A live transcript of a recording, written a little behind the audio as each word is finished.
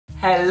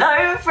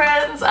Hello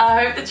friends,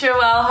 I hope that you're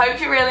well. Hope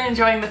you're really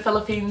enjoying the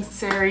Philippines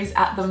series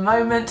at the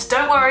moment.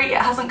 Don't worry,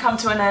 it hasn't come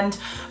to an end,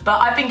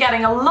 but I've been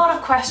getting a lot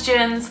of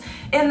questions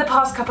in the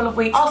past couple of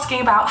weeks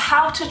asking about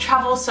how to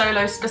travel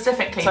solo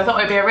specifically. So I thought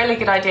it would be a really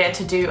good idea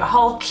to do a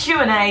whole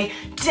Q&A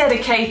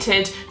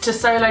dedicated to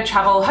solo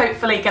travel,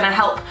 hopefully gonna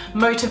help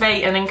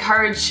motivate and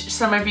encourage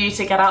some of you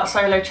to get out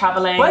solo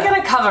traveling. We're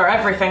gonna cover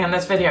everything in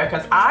this video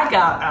because I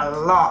got a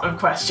lot of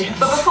questions.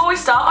 But before we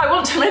start, I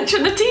want to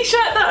mention the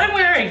t-shirt that I'm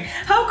wearing.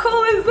 How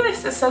cool is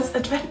this? It says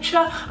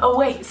Adventure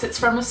Awaits. It's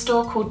from a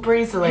store called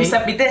Breezily. He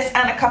sent me this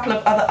and a couple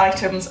of other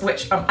items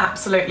which I'm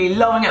absolutely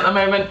loving at the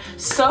moment.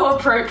 So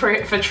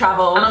appropriate for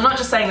travel. And I'm not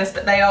just saying this,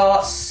 but they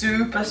are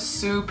super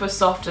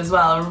soft as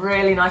well.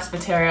 Really nice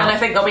material. And I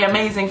think they'll be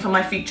amazing for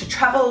my future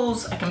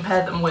travels. I can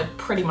pair them with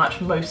pretty much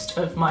most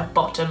of my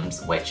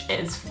bottoms, which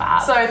is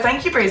fab. So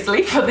thank you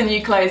Breezily for the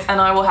new clothes, and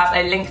I will have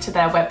a link to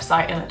their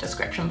website in the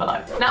description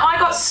below. Now I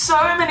got so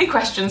many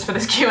questions for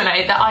this Q&A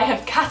that I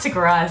have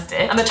categorized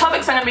it. And the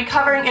topics I'm going to be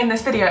covering in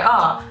this video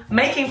are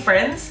making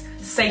friends,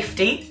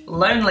 safety,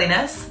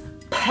 loneliness,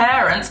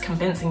 parents,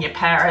 convincing your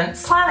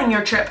parents, planning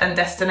your trip and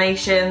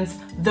destinations,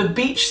 the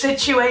beach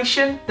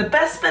situation, the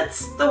best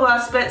bits, the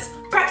worst bits,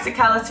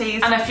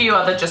 practicalities, and a few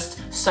other just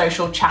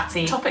social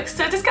chatty topics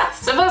to discuss.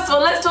 So first of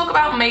all, let's talk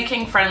about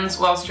making friends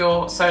whilst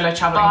you're solo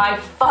traveling. By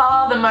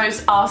far the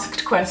most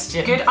asked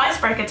question. Good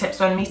icebreaker tips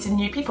when meeting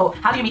new people.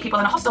 How do you meet people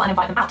in a hostel and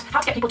invite them out? How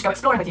to get people to go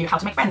exploring with you? How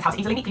to make friends? How to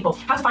easily meet people?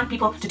 How to find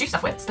people to do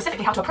stuff with?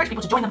 Specifically, how to approach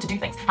people to join them to do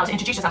things? How to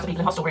introduce yourself to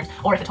people in hostel rooms,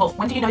 or if at all.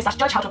 When do you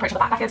know/judge how to approach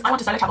other backpackers? I want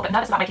to solo travel but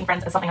nervous about making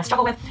friends as something I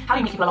struggle with. How do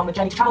you meet people along the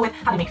journey to travel with?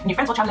 How do you make new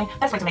friends while traveling?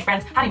 Best way to make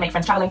friends? How do you make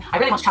friends traveling? I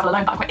really want to travel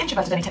alone but I'm quite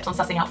introverted. Any tips on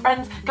sussing out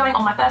friends? Going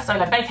on my first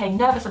solo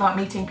vacay, nervous about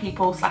meeting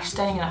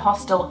people/staying in a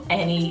hostel.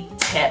 Any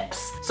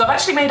tips? So I've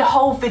actually made a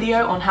whole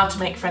video on how to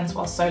make friends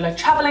while solo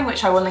traveling,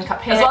 which I will link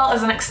up here, as well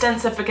as an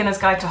extensive beginner's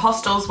guide to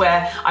hostels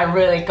where I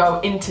really go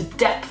into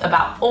depth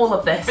about all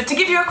of this. But to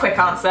give you a quick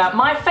answer,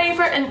 my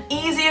favorite and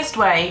easiest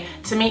way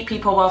to meet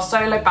people while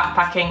solo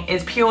backpacking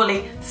is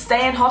purely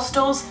stay in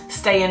hostels,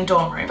 stay in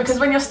dorm rooms. Because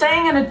when you're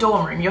staying in a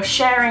dorm room, you're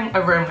sharing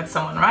a room with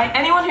someone, right?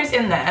 Anyone who's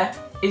in there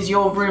is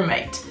your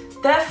roommate.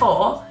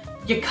 Therefore,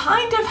 you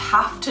kind of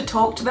have to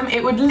talk to them.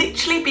 It would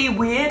literally be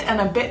weird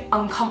and a bit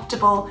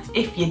uncomfortable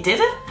if you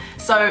didn't.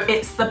 So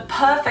it's the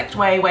perfect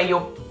way where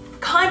you're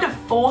kind of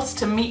forced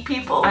to meet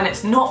people and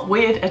it's not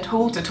weird at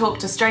all to talk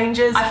to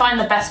strangers. I find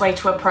the best way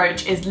to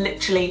approach is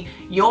literally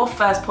your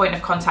first point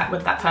of contact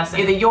with that person.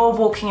 Either you're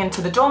walking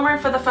into the dorm room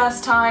for the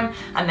first time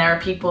and there are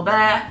people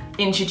there,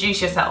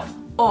 introduce yourself.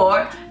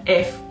 Or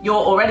if you're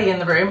already in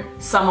the room,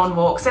 someone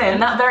walks in,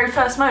 that very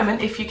first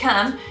moment, if you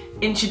can,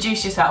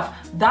 introduce yourself.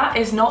 That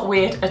is not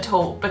weird at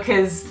all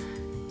because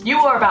you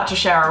are about to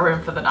share a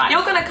room for the night.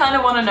 You're gonna kind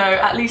of want to know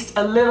at least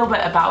a little bit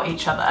about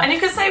each other. And you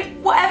can say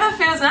whatever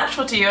feels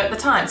natural to you at the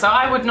time. So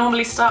I would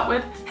normally start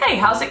with, hey,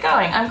 how's it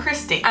going? I'm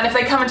Christy. And if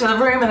they come into the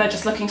room and they're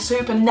just looking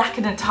super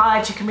knackered and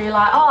tired, you can be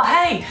like, oh,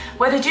 hey,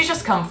 where did you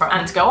just come from?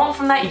 And to go on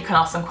from that, you can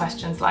ask them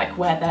questions like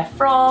where they're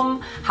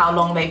from, how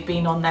long they've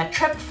been on their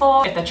trip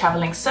for, if they're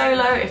traveling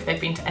solo, if they've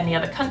been to any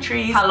other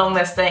countries, how long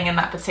they're staying in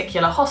that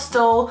particular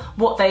hostel,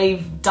 what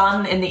they've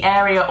done in the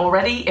area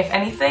already, if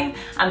anything.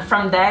 And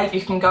from there,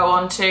 you can go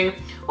on to,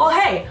 well,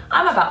 hey,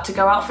 I'm about to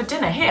go out for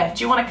dinner here.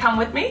 Do you want to come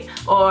with me?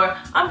 Or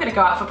I'm going to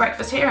go out for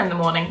breakfast here in the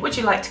morning. Would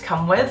you like to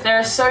come with? There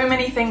are so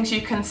many things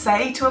you can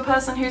say to a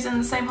person who's in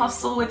the same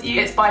hostel with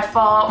you. It's by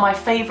far my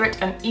favorite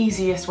and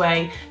easiest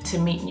way to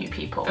meet new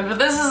people. But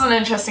this is an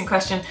interesting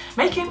question.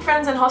 Making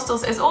friends in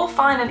hostels is all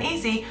fine and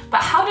easy,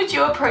 but how did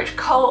you approach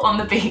Cole on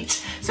the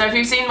beach? So if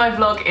you've seen my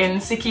vlog in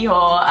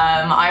Siquijor,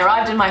 I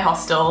arrived in my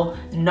hostel.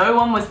 No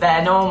one was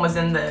there. No one was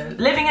in the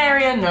living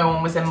area. No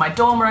one was in my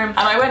dorm room. And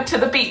I went to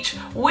the beach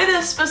with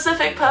a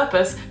specific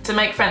purpose to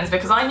make friends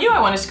because I knew I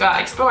wanted to go out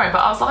exploring, but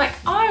I was like,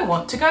 I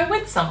want to go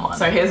with someone.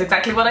 So here's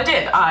exactly what I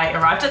did. I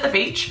arrived at the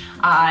beach,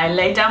 I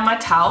laid down my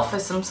towel for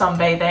some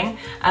sunbathing,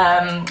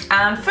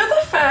 and for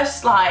the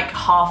first like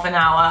half an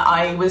hour,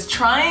 I was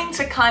trying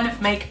to kind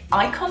of make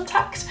eye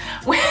contact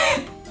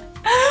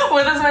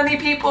with as many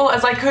people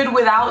as I could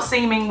without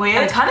seeming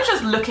weird, and kind of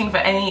just looking for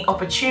any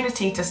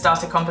opportunity to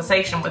start a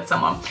conversation with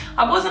someone.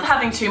 I wasn't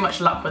having too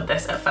much luck with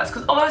this at first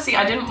because obviously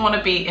I didn't want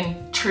to be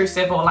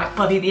intrusive or like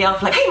Buddy the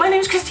Elf, like, hey, my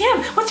name's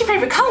Christiane, what's your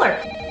favorite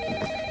color?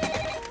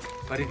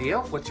 Buddy the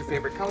Elf, what's your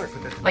favorite color for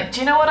this? Like,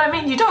 do you know what I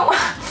mean? You don't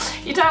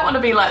want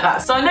to be like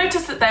that. So I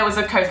noticed that there was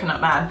a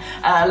coconut man,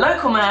 a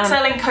local man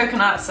selling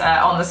coconuts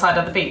on the side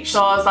of the beach.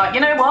 So I was like,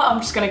 you know what? I'm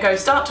just gonna go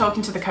start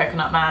talking to the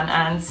coconut man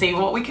and see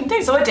what we can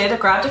do. So I did. I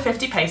grabbed a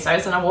 50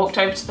 pesos and I walked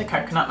over to the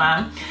coconut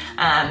man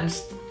and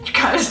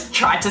kind of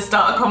tried to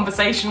start a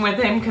conversation with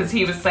him because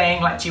he was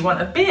saying like, do you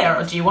want a beer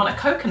or do you want a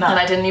coconut? And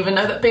I didn't even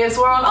know that beers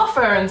were on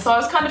offer, and so I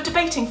was kind of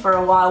debating for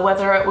a while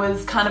whether it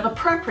was kind of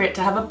appropriate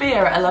to have a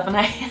beer at 11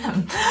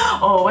 AM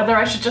or whether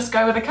I should just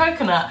go with a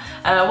coconut.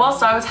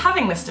 Whilst I was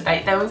having this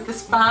debate, there was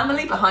this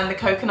family behind the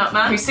coconut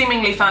man who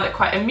seemingly found it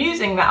quite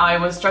amusing that I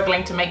was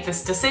struggling to make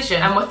this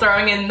decision and were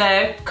throwing in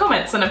their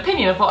comments and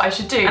opinion of what I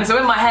should do. And so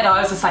in my head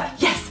I was just like,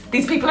 yes,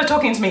 these people are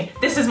talking to me.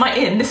 This is my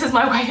in, this is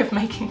my way of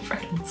making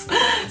friends.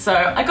 So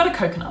I got a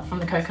coconut from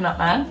the coconut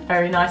man,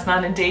 very nice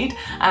man indeed,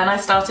 and I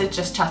started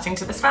just chatting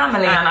to this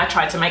family, and I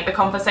tried to make the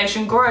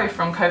conversation grow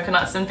from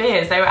coconuts and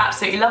beers. They were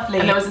absolutely lovely.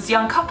 And there was this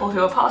young couple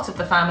who were part of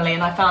the family,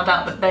 and I found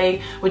out that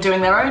they were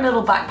doing their own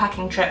little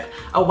backpacking trip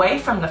away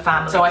from the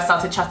family. So I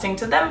started chatting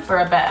to them for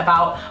a bit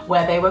about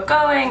where they were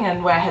going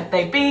and where had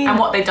they been and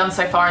what they'd done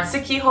so far in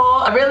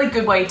Sikihor. A really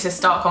good way to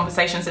start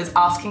conversations is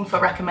asking for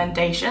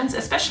recommendations,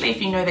 especially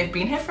if you know they've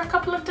been here for a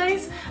couple of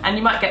days, and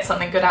you might get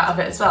something good out of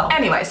it as well.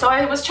 Anyway, so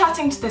I was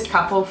chatting to this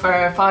couple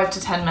for 5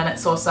 to 10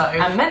 minutes or so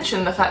and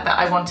mentioned the fact that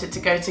I wanted to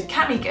go to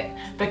Camigin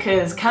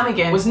because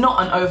Camigin was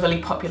not an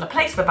overly popular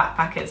place for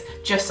backpackers.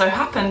 Just so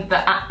happened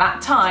that at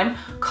that time,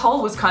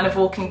 Cole was kind of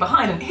walking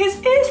behind and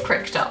his ears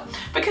pricked up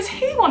because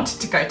he wanted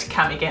to go to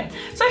Camigin.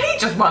 So he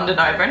just wandered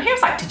over and he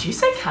was like, "Did you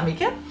say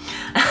Camigin?"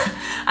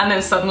 And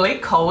then suddenly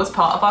Cole was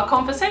part of our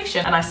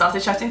conversation, and I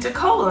started chatting to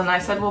Cole and I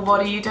said, "Well,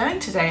 what are you doing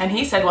today?" And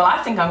he said, "Well, I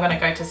think I'm going to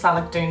go to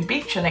Salagdoon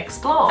Beach and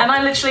explore." And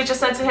I literally just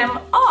said to him,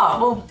 "Oh,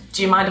 well,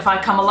 do you mind if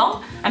I come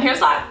along?" And he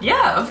was like,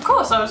 "Yeah, of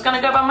course, I was going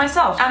to go by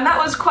myself." And that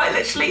was quite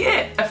literally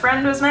it. A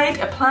friend was made,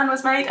 a plan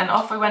was made, and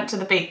off we went to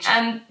the beach.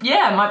 And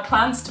yeah, my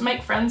plans to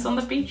make friends on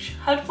the beach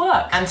had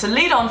worked. And to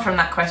lead on from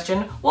that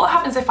question, what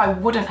happens if I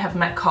wouldn't have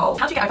met Cole?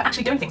 How do you get over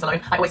actually doing things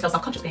alone? I always feel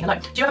self-conscious being alone.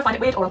 Do you ever find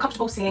it weird or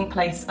uncomfortable seeing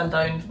place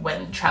alone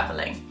when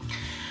traveling?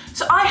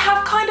 So I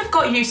have kind of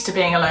got used to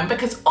being alone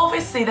because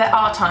obviously there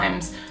are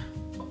times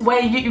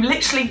where you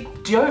literally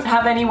don't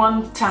have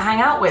anyone to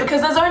hang out with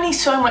because there's only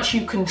so much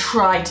you can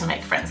try to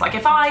make friends. Like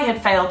if I had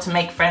failed to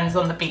make friends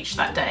on the beach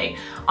that day,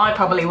 I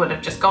probably would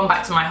have just gone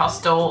back to my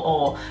hostel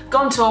or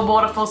gone to a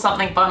waterfall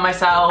something by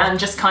myself and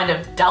just kind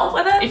of dealt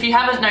with it. If you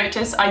haven't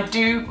noticed, I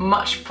do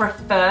much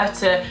prefer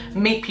to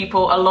meet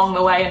people along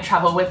the way and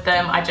travel with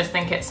them. I just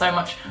think it's so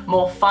much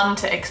more fun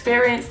to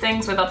experience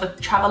things with other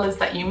travelers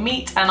that you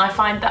meet, and I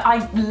find that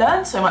I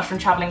learn so much from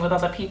traveling with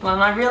other people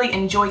and I really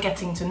enjoy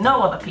getting to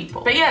know other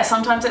people. But yeah,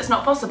 sometimes it's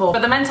not possible.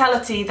 But the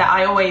mentality that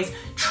I always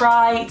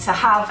try to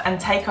have and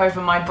take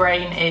over my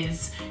brain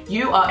is,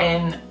 you are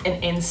in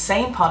an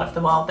insane part of the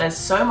world. There's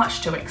so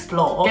much to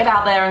explore. Get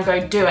out there and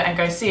go do it and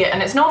go see it.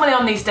 And it's normally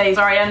on these days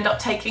where I end up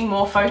taking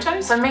more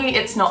photos. For me,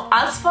 it's not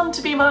as fun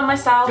to be by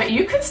myself, but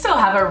you can still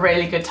have a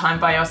really good time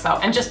by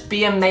yourself and just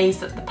be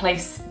amazed at the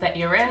place that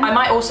you're in. I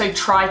might also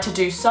try to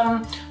do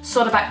some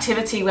sort of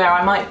activity where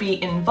I might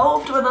be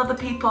involved with other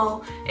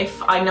people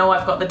if I know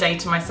I've got the day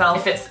to myself.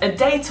 If it's a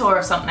day tour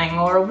of something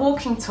or a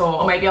walking tour,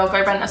 or maybe I'll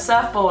go rent a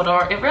surfboard,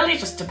 or it really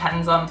just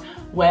depends on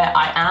where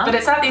I am. But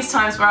it's at these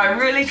times where I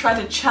really try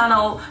to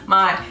channel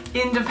my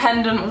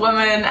independent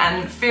woman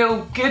and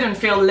feel good and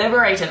feel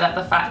liberated at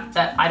the fact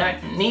that I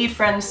don't need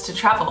friends to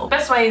travel.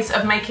 Best ways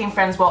of making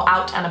friends while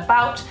out and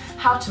about,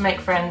 how to make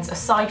friends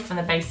aside from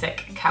the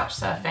basic couch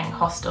surfing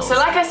hostels. So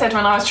like I said,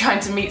 when I was trying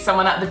to meet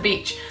someone at the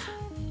beach,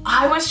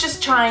 I was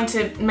just trying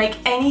to make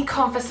any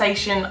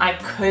conversation I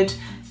could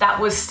that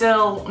was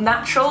still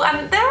natural,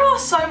 and there are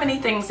so many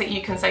things that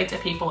you can say to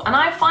people, and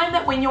I find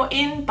that when you're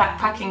in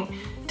backpacking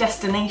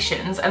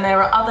destinations and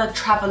there are other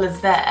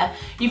travelers there,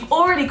 you've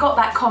already got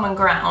that common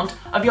ground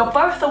of you're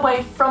both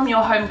away from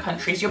your home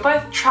countries, you're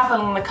both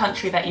traveling the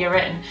country that you're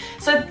in.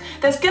 So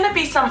there's going to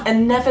be some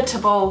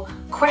inevitable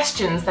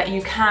questions that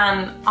you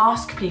can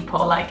ask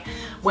people, like,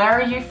 where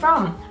are you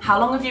from? How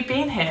long have you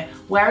been here?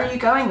 Where are you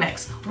going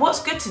next?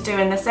 What's good to do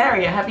in this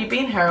area? Have you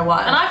been here a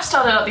while? And I've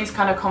started up these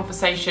kind of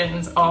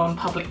conversations on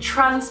public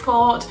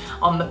transport,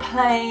 on the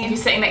plane, if you're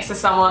sitting next to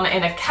someone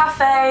in a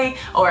cafe,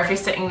 or if you're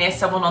sitting near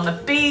someone on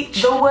the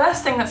beach. The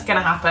worst thing that's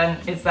gonna happen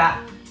is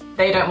that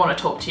they don't want to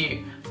talk to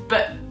you.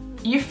 But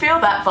you feel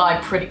that vibe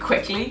pretty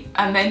quickly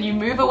and then you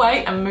move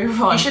away and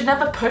move on. You should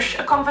never push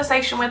a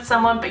conversation with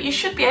someone, but you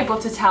should be able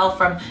to tell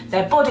from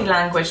their body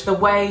language, the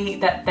way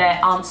that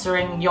they're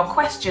answering your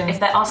questions. If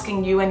they're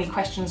asking you any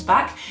questions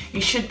back, you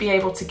should be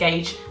able to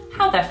gauge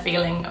how they're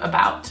feeling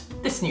about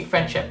this new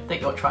friendship that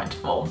you're trying to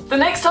form. The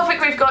next topic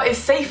we've got is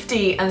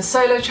safety and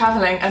solo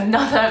traveling,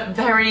 another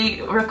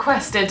very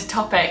requested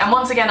topic. And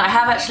once again, I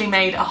have actually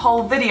made a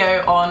whole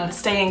video on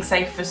staying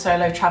safe for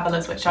solo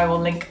travelers, which I will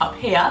link up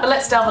here. But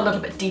let's delve a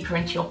little bit deeper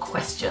into your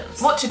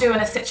questions. What to do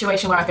in a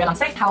situation where I feel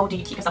unsafe? How do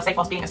you keep yourself safe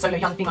whilst being a solo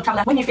young female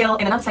traveler? When you feel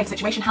in an unsafe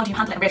situation, how do you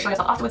handle it and reassure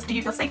yourself afterwards? Do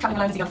you feel safe traveling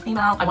alone as a young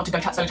female? I want to go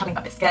solo traveling,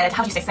 but a bit scared.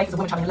 How do you stay safe as a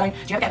woman traveling alone? Do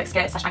you ever get a bit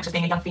scared / anxious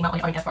being a young female on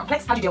your own in a foreign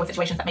place? How do you deal with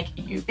situations that make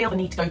you feel the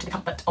need to go to the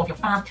comfort of your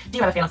fam? Do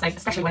you ever feel unsafe,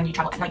 especially when you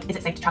travel at night? Is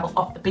it safe to travel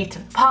off the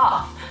beaten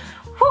path?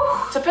 Whew.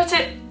 To put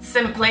it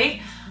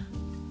simply,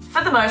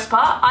 for the most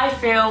part, I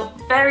feel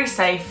very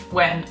safe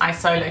when I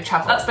solo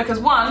travel. That's because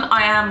 1,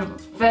 I am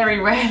very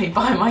rarely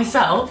by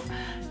myself.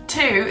 2,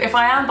 if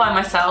I am by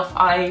myself,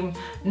 I'm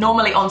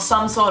normally on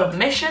some sort of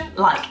mission,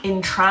 like in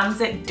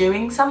transit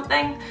doing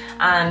something,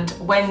 and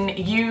when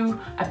you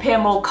appear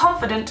more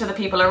confident to the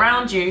people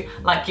around you,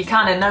 like you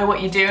kind of know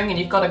what you're doing and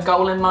you've got a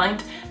goal in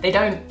mind, they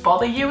don't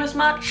bother you as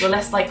much. You're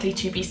less likely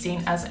to be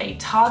seen as a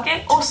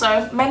target.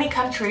 Also, many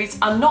countries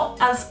are not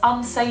as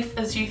unsafe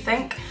as you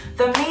think.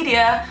 The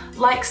media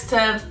likes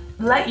to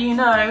let you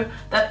know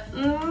that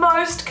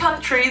most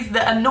countries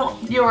that are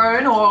not your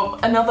own or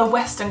another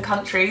Western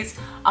countries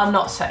are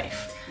not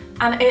safe.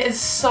 And it is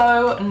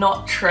so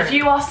not true. If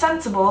you are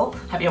sensible,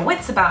 have your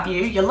wits about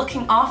you, you're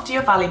looking after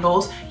your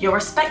valuables, you're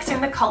respecting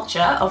the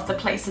culture of the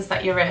places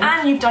that you're in,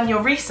 and you've done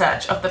your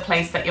research of the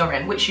place that you're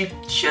in, which you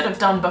should have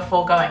done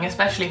before going,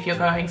 especially if you're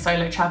going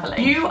solo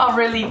traveling, you are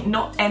really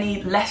not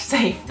any less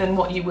safe than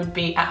what you would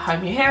be at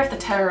home. You hear of the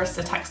terrorist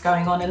attacks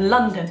going on in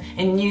London,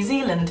 in New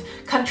Zealand,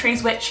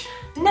 countries which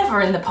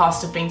never in the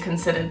past have been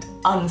considered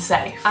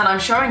unsafe. And I'm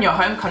sure in your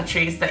home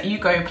countries that you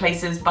go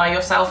places by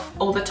yourself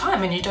all the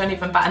time and you don't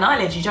even bat an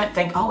eyelid. You don't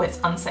think, oh, it's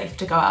unsafe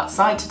to go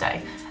outside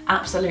today.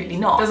 Absolutely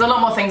not. There's a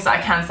lot more things that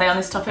I can say on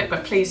this topic,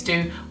 but please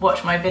do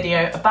watch my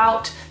video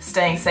about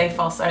staying safe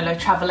while solo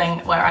traveling,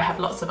 where I have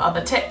lots of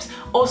other tips.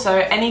 Also,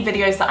 any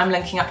videos that I'm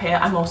linking up here,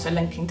 I'm also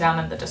linking down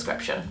in the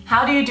description.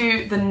 How do you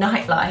do the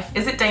nightlife?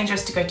 Is it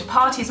dangerous to go to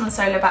parties when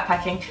solo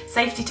backpacking?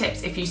 Safety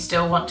tips if you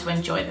still want to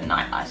enjoy the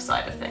nightlife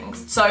side of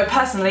things. So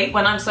personally,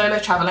 when I'm solo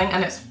traveling,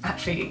 and it's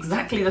actually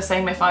exactly the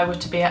same if I were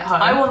to be at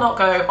home, I will not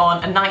go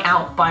on a night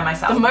out by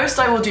myself. The most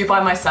I will do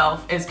by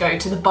myself is go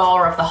to the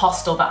bar of the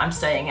hostel that I'm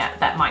staying at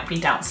that might be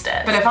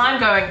downstairs. But if I'm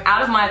going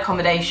out of my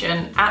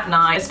accommodation at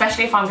night,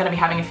 especially if I'm going to be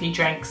having a few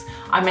drinks,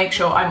 I make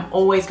sure I'm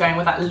always going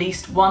with at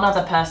least one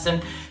other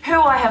person who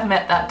I have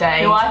met that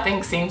day, who I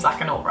think seems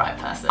like an alright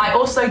person. I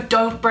also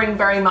don't bring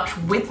very much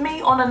with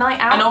me on a night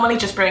out. I normally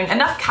just bring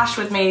enough cash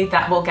with me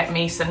that will get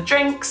me some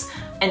drinks,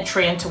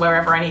 entry into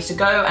wherever I need to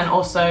go, and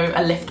also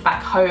a lift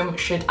back home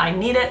should I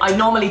need it. I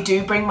normally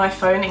do bring my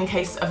phone in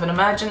case of an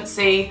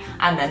emergency,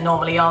 and then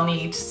normally I'll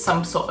need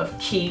some sort of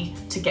key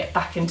to get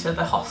back into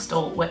the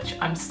hostel which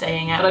I'm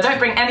staying at. But I don't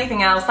bring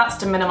anything else. That's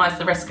to minimize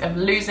the risk of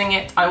losing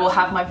it. I will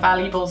have my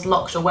valuables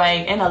locked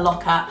away in a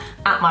locker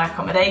at my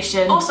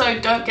accommodation. Also,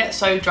 don't get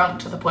so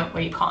drunk to the point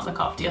where you can't look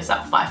after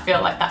yourself, but I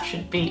feel like that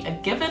should be a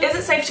given. Is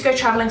it safe to go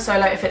traveling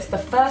solo if it's the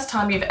first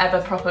time you've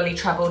ever properly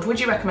traveled? Would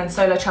you recommend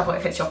solo travel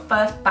if it's your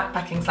first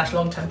backpacking /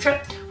 long-term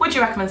trip? Would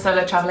you recommend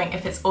solo traveling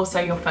if it's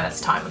also your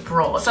first time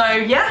abroad? So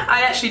yeah,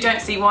 I actually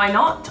don't see why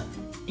not.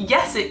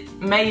 Yes, it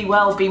may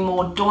well be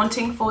more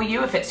daunting for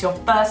you if it's your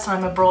first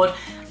time abroad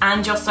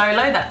and you're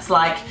solo. That's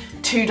like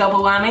 2 double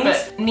whammies,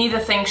 but neither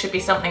thing should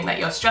be something that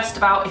you're stressed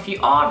about. If you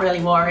are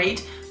really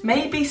worried,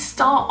 maybe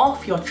start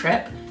off your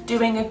trip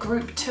doing a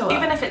group tour,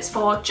 even if it's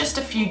for just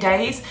a few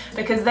days,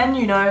 because then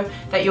you know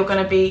that you're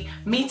going to be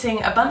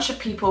meeting a bunch of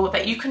people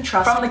that you can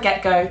trust from the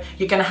get-go.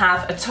 You're going to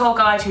have a tour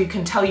guide who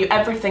can tell you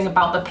everything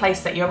about the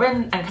place that you're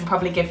in and can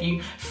probably give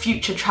you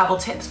future travel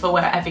tips for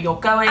wherever you're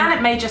going, and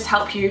it may just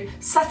help you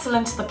settle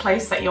into the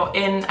place that you're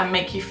in and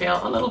make you feel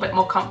a little bit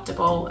more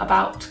comfortable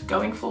about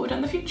going forward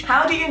in the future.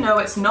 How do you know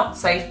it's not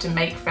safe to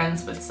make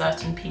friends with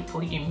certain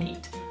people you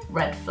meet?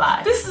 Red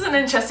flag. This is an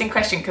interesting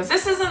question because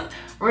this isn't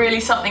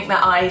really something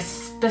that I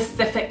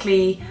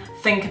specifically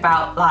think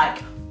about,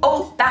 like,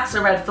 oh, that's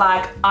a red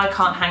flag, I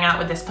can't hang out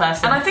with this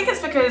person. And I think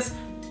it's because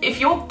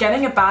if you're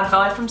getting a bad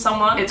vibe from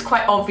someone, it's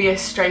quite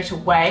obvious straight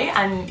away,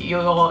 and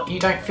you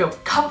don't feel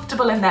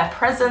comfortable in their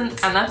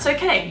presence, and that's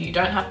okay. You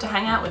don't have to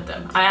hang out with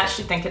them. I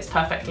actually think it's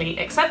perfectly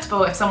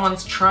acceptable if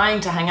someone's trying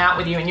to hang out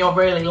with you and you're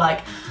really like,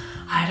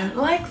 I don't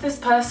like this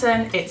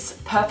person. It's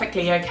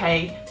perfectly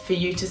okay for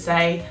you to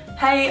say,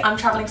 hey, I'm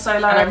traveling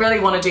solo and I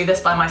really want to do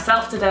this by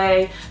myself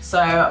today, so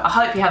I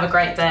hope you have a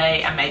great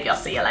day and maybe I'll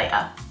see you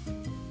later.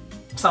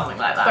 Something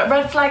like that. But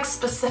red flags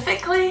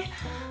specifically?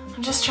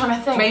 I'm just trying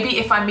to think. Maybe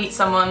if I meet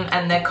someone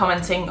and they're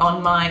commenting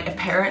on my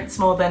appearance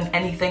more than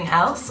anything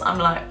else, I'm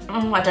like,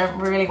 I don't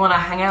really want to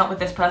hang out with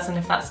this person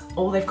if that's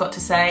all they've got to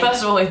say.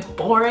 First of all, it's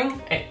boring.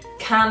 It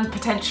can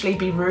potentially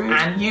be rude,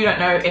 and you don't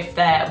know if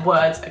their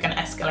words are going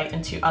to escalate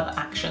into other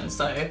actions.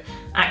 So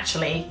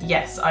actually,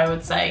 yes, I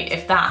would say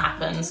if that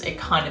happens, it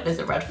kind of is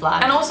a red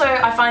flag. And also,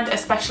 I find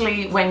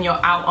especially when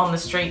you're out on the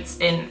streets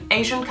in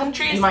Asian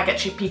countries, you might get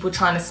people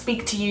trying to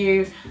speak to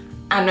you,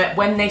 and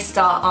when they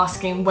start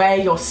asking where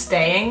you're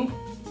staying,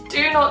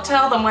 do not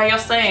tell them where you're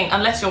staying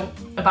unless you're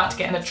about to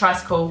get in a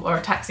tricycle or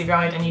a taxi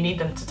ride and you need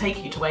them to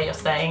take you to where you're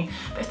staying.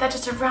 But if they're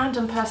just a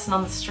random person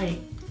on the street,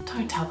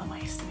 don't tell them where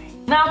you're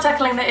staying. Now,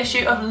 tackling the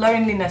issue of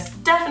loneliness,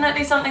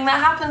 definitely something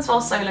that happens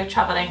while solo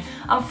traveling,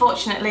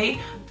 unfortunately,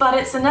 but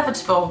it's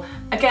inevitable.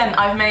 Again,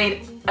 I've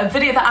made a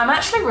video that I'm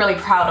actually really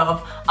proud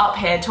of up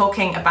here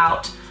talking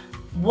about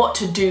what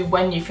to do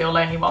when you feel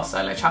lonely while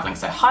solo traveling,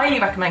 so highly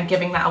recommend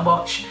giving that a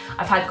watch.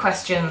 I've had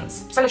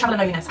questions: solo travel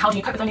and loneliness, how do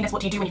you cope with loneliness, what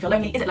do you do when you feel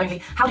lonely, is it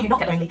lonely, how do you not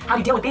get lonely, how do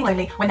you deal with being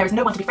lonely when there is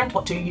no one to befriend,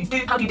 what do you do,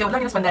 how do you deal with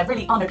loneliness when there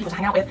really are no people to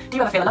hang out with, do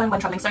you ever feel alone when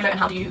traveling solo and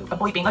how do you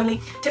avoid being lonely,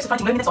 tips for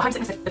fighting loneliness or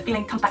homesickness if the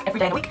feeling comes back every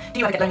day in a week, do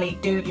you ever get lonely,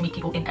 do you meet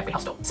people in every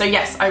hostel. So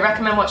yes, I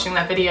recommend watching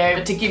that video,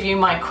 but to give you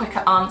my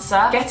quicker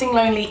answer, getting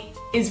lonely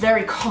is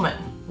very common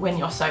when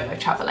you're solo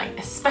traveling,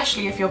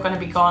 especially if you're going to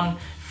be gone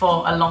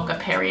for a longer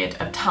period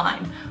of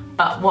time.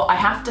 But what I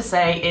have to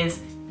say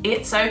is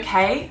it's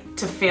okay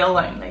to feel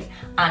lonely,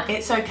 and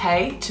it's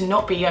okay to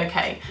not be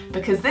okay,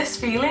 because this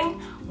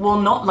feeling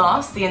will not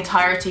last the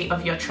entirety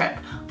of your trip.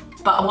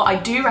 But what I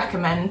do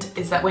recommend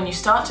is that when you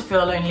start to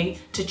feel lonely,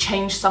 to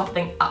change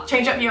something up.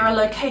 Change up your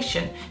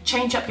location,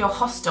 change up your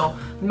hostel,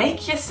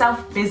 make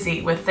yourself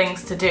busy with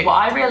things to do.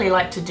 What I really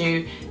like to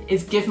do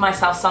is give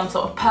myself some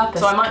sort of purpose.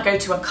 So I might go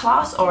to a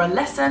class or a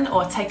lesson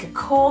or take a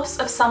course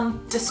of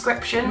some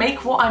description.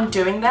 Make what I'm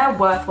doing there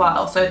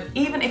worthwhile. So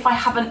even if I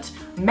haven't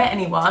met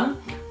anyone,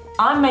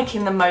 I'm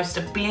making the most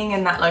of being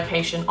in that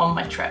location on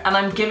my trip, and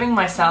I'm giving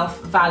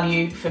myself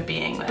value for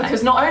being there.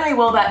 Because not only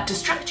will that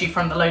distract you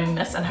from the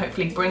loneliness and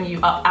hopefully bring you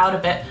up out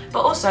of it,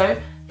 but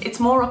also it's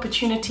more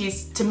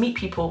opportunities to meet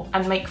people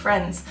and make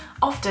friends.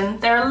 Often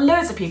there are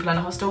loads of people in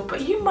a hostel,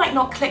 but you might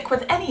not click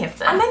with any of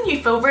them. And then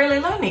you feel really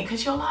lonely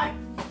because you're like,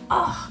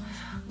 oh,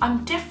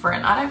 I'm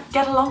different, I don't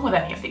get along with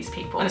any of these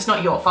people. And it's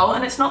not your fault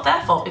and it's not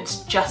their fault,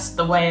 it's just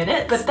the way it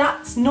is. But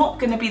that's not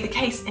gonna be the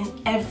case in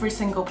every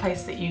single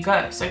place that you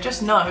go. So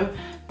just know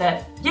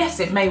that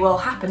yes, it may well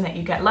happen that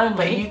you get lonely,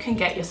 but you can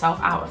get yourself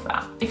out of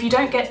that. If you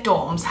don't get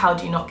dorms, how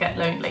do you not get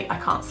lonely? I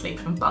can't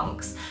sleep in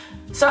bunks.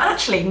 So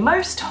actually,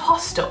 most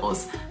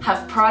hostels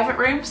have private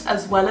rooms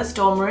as well as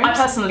dorm rooms. I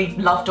personally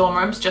love dorm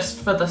rooms just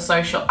for the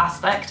social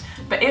aspect,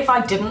 but if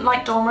I didn't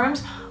like dorm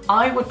rooms,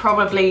 I would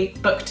probably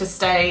book to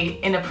stay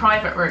in a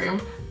private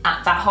room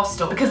at that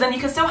hostel, because then you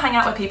can still hang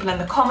out with people in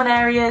the common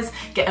areas,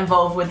 get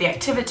involved with the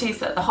activities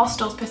that the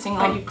hostel's putting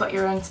on, but you've got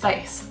your own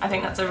space. I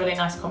think that's a really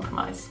nice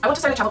compromise. I want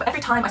to solo travel, but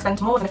every time I spend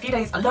more than a few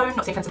days alone,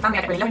 not seeing friends and family,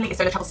 I get really lonely. Is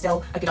solo travel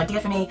still a good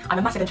idea for me? I'm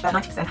a massive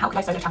introvert, 90%. How could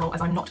I solo travel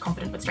as I'm not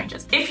confident with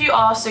strangers? If you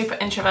are super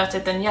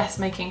introverted, then yes,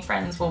 making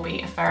friends will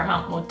be a fair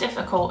amount more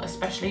difficult,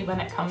 especially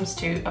when it comes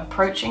to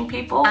approaching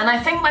people. And I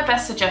think my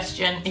best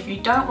suggestion, if you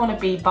don't want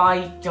to be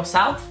by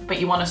yourself, but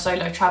you want to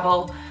solo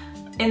travel,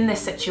 in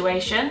this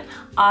situation,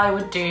 I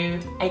would do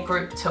a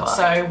group tour.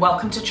 So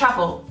Welcome to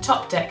Travel,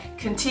 Top Deck,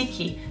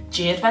 Kentucky,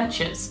 G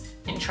Adventures,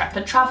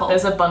 Intrepid Travel.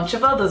 There's a bunch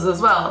of others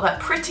as well that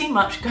pretty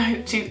much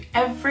go to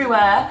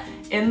everywhere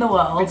in the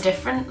world for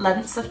different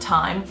lengths of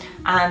time,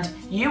 and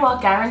you are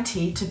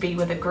guaranteed to be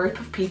with a group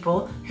of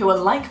people who are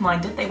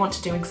like-minded. They want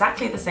to do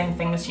exactly the same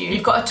thing as you.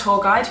 You've got a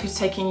tour guide who's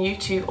taking you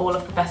to all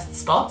of the best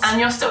spots, and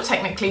you're still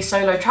technically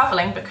solo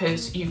traveling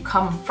because you've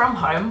come from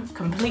home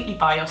completely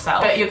by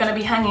yourself, but you're going to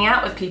be hanging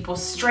out with people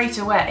straight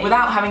away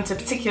without having to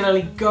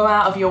particularly go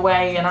out of your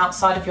way and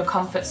outside of your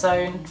comfort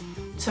zone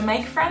to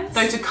make friends.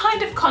 So to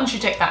kind of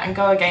contradict that and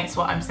go against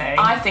what I'm saying,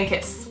 I think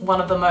it's one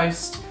of the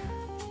most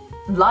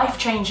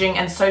life-changing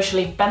and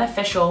socially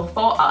beneficial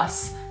for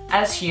us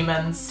as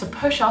humans to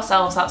push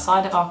ourselves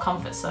outside of our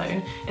comfort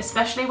zone,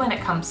 especially when it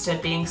comes to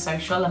being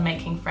social and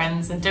making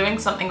friends and doing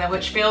something that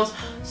which feels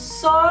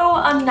so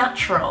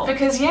unnatural.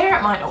 Because yeah,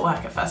 it might not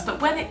work at first,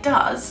 but when it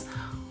does,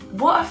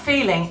 what a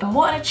feeling and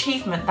what an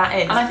achievement that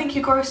is. And I think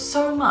you grow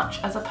so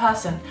much as a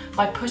person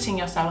by putting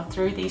yourself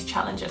through these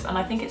challenges, and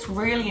I think it's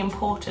really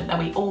important that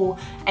we all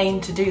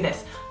aim to do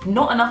this.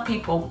 Not enough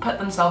people put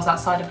themselves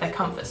outside of their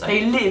comfort zone.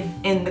 They live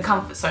in the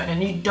comfort zone,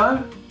 and you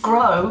don't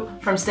grow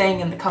from staying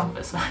in the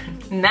comfort zone.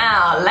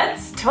 Now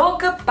let's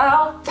talk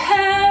about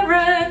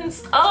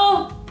parents.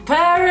 Oh,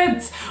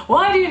 parents,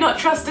 why do you not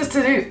trust us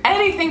to do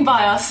anything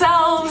by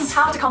ourselves?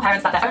 How to calm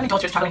parents that their only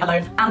daughter is traveling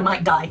alone and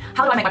might die.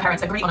 How do I make my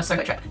parents agree on a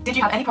solo trip? Did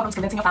you have any problems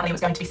convincing your family it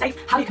was going to be safe?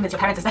 How do you convince your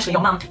parents, especially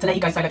your mum, to let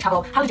you go solo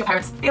travel? How did your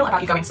parents feel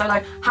about you going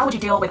solo? How would you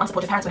deal with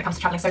unsupportive parents when it comes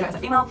to traveling solo as a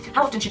female?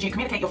 How often should you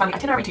communicate your family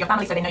itinerary to your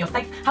family so they know you're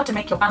safe? How to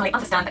make your family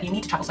understand that you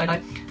need to travel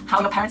solo? How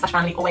your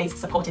parents/family always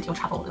supported your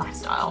travel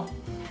lifestyle.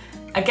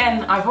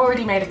 Again, I've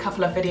already made a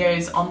couple of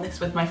videos on this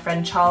with my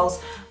friend Charles.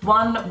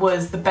 One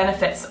was the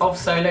benefits of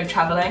solo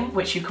traveling,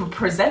 which you can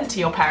present to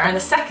your parents. And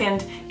the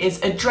second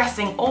is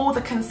addressing all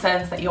the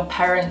concerns that your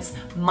parents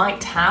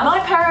might have. My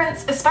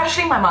parents,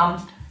 especially my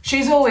mum,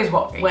 she's always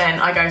worried when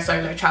I go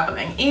solo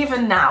traveling.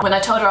 Even now, when I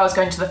told her I was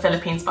going to the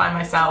Philippines by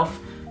myself,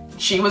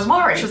 she was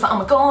worried. She was like, oh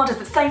my God, is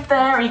it safe there?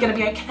 Are you gonna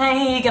be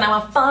okay? Are you gonna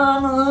have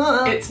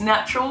fun? It's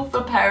natural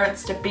for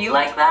parents to be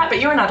like that, but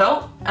you're an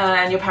adult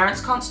and your parents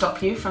can't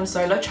stop you from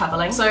solo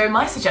traveling. So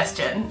my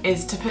suggestion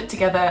is to put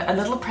together a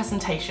little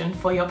presentation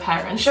for your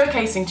parents,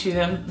 showcasing to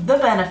them the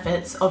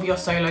benefits of your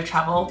solo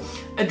travel,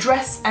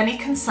 address any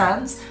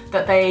concerns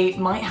that they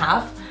might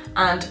have,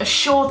 and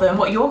assure them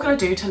what you're going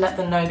to do to let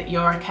them know that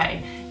you're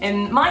okay.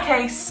 In my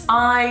case,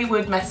 I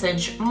would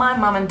message my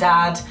mum and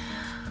dad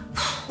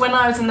when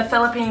I was in the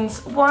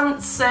Philippines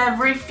once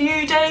every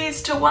few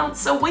days to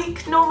once a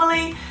week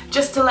normally,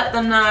 just to let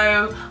them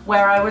know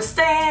where I was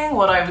staying,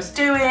 what I was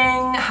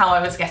doing, how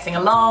I was getting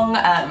along,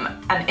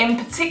 and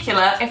in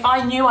particular, if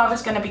I knew I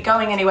was going to be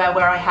going anywhere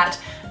where I had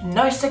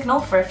no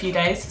signal for a few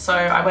days. So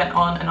I went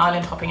on an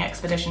island hopping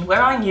expedition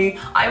where I knew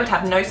I would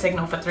have no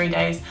signal for 3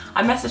 days.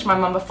 I messaged my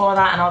mum before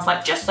that and I was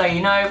like, just so you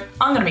know,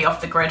 I'm gonna be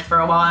off the grid for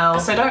a while.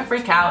 So don't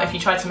freak out if you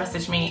try to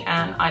message me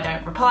and I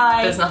don't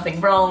reply. There's nothing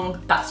wrong,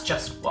 that's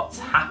just what's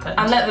happened.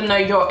 And let them know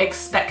your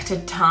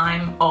expected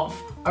time of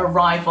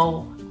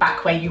arrival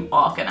back where you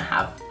are gonna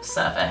have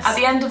service. At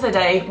the end of the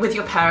day, with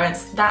your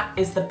parents, that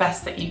is the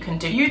best that you can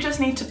do. You just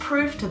need to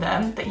prove to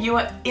them that you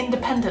are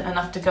independent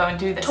enough to go and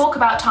do this. Talk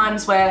about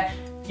times where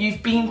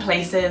you've been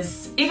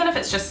places, even if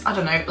it's just, I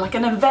don't know, like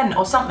an event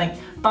or something,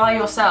 by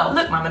yourself.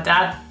 Look, Mum and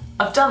Dad,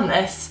 I've done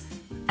this,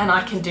 and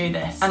I can do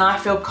this. And I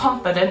feel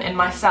confident in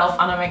myself,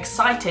 and I'm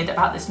excited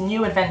about this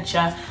new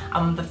adventure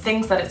and the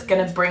things that it's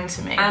gonna bring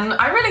to me. And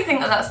I really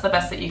think that that's the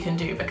best that you can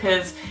do,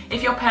 because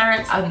if your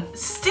parents are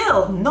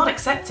still not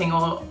accepting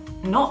or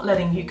not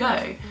letting you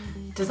go,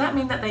 does that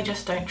mean that they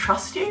just don't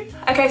trust you?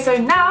 Okay, so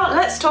now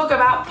let's talk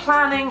about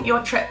planning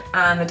your trip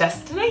and the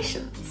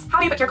destinations. How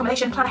do you book your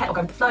accommodation? Plan ahead or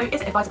go with the flow?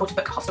 Is it advisable to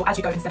book a hostel as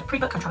you go instead of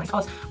pre-book? I'm traveling to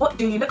Oz. What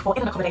do you look for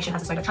in an accommodation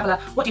as a solo traveller?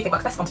 What do you think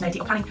works best, spontaneity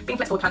or planning? Being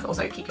flexible plans, but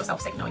also keep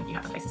yourself safe knowing you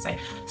have a place to stay.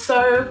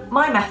 So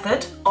my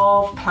method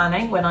of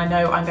planning when I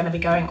know I'm going to be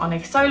going on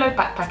a solo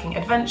backpacking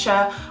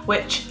adventure,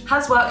 which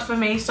has worked for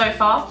me so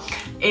far,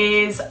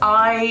 is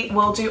I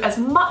will do as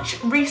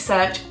much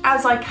research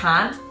as I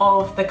can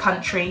of the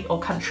country or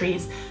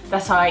countries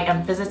that I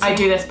am visiting. I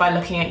do this by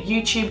looking at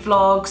YouTube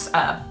vlogs,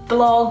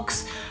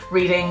 blogs,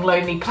 reading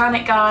Lonely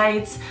Planet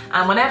guides,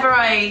 and whenever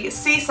I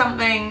see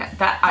something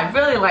that I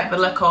really like the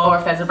look of, or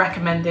if there's a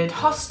recommended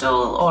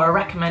hostel or a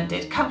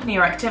recommended company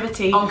or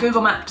activity, on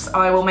Google Maps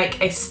I will make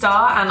a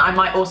star, and I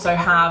might also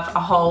have a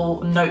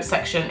whole note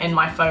section in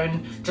my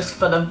phone just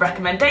full of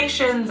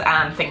recommendations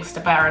and things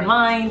to bear in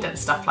mind and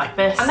stuff like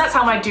this. And that's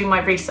how I do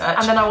my research.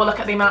 And then I will look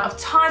at the amount of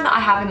time that I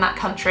have in that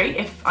country,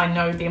 if I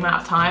know the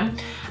amount of time,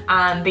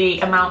 and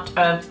the amount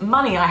of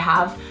money I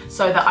have,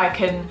 so that I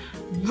can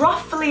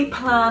roughly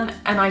plan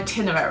an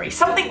itinerary,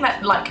 something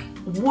that like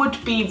would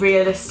be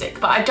realistic,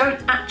 but I don't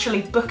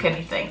actually book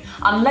anything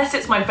unless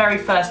it's my very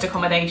first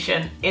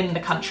accommodation in the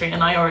country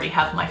and I already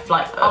have my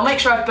flight booked. I'll make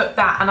sure I've booked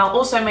that, and I'll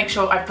also make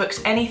sure I've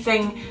booked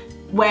anything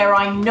where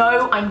I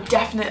know I'm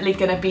definitely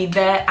going to be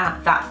there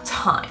at that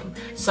time.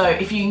 So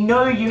if you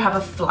know you have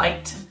a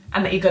flight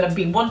and that you're going to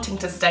be wanting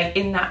to stay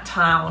in that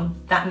town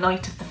that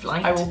night of the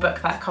flight, I will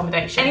book that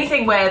accommodation.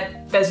 Anything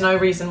where there's no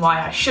reason why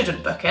I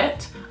shouldn't book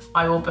it,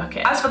 I will book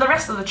it. As for the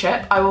rest of the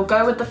trip, I will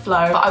go with the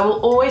flow, but I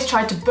will always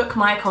try to book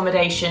my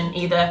accommodation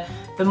either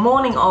the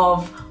morning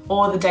of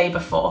or the day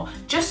before,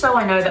 just so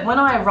I know that when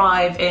I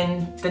arrive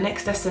in the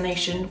next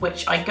destination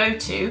which I go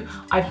to,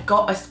 I've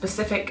got a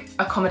specific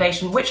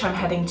accommodation which I'm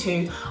heading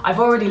to. I've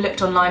already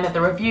looked online at the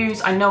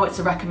reviews, I know it's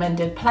a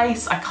recommended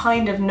place, I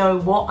kind of know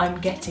what I'm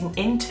getting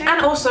into,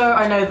 and also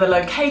I know the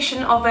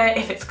location of it,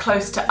 if it's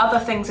close to other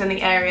things in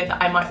the area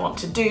that I might want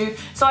to do.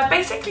 So I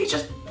basically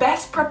just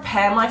best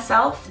prepare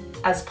myself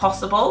as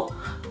possible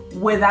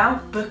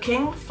without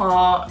booking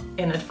far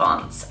in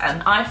advance.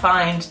 And I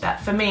find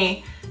that for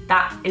me,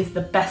 that is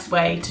the best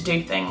way to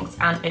do things,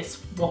 and it's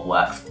what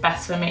works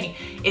best for me.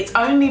 It's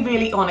only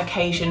really on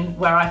occasion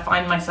where I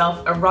find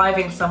myself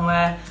arriving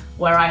somewhere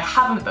where I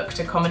haven't booked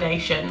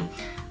accommodation,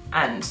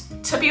 and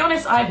to be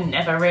honest, I've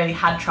never really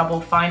had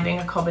trouble finding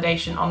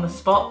accommodation on the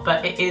spot,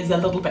 but it is a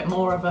little bit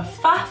more of a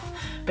faff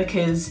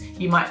because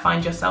you might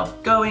find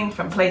yourself going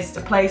from place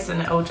to place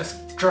and it all just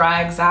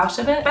drags out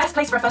of it. Best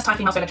place for a first-time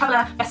female solo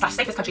traveller,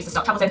 best/safest countries to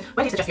start travels in.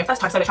 Where do you suggest for your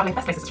first time solo travelling?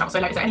 Best places to travel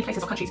solo. Is there any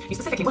places or countries you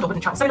specifically would or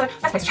wouldn't travel solo?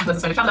 Best place to travel as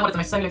a solo traveller. What is the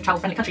most solo travel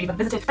friendly country you've ever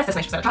visited? Best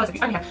destination for solo travellers if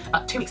you only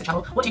have 2 weeks to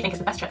travel. What do you think is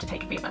the best trip to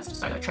take for your first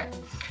solo trip?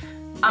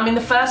 I mean,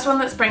 the first one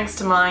that springs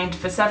to mind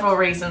for several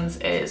reasons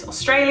is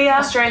Australia.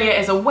 Australia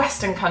is a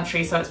Western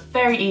country, so it's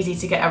very easy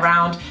to get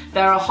around.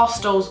 There are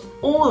hostels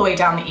all the way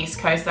down the East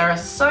Coast. There are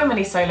so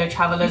many solo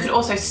travelers. You could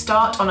also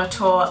start on a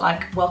tour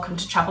like Welcome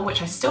to Travel,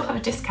 which I still have a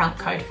discount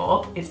code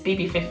for. It's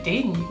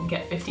BB50 and you can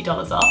get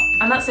 $50 off.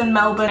 And that's in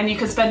Melbourne, and you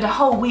can spend a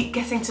whole week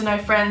getting to know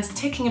friends,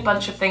 ticking a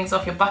bunch of things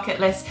off your bucket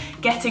list,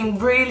 getting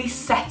really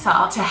set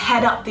up to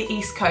head up the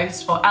East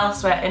Coast or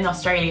elsewhere in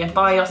Australia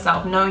by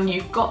yourself, knowing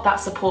you've got that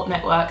support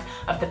network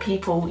of the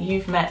people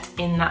you've met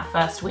in that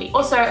first week.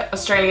 Also,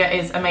 Australia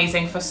is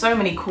amazing for so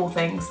many cool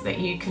things that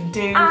you can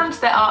do, and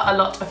there are a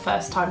lot of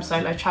first-time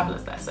solo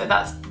travelers there, so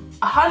that's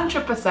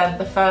 100%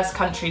 the first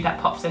country that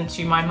pops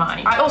into my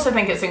mind. I also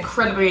think it's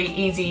incredibly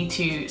easy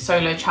to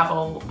solo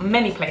travel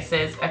many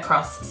places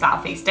across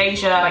Southeast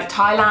Asia, like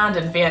Thailand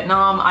and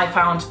Vietnam. I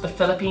found the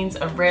Philippines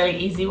a really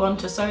easy one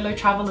to solo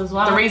travel as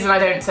well. The reason I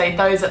don't say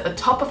those at the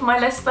top of my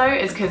list though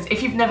is because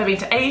if you've never been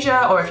to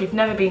Asia, or if you've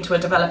never been to a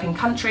developing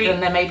country,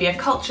 then there may be a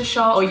culture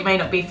shock, or you may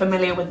not be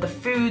familiar with the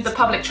food. The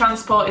public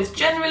transport is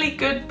generally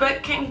good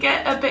but can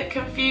get a bit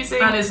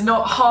confusing and is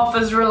not half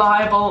as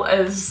reliable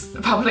as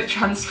public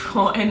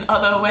transport in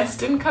other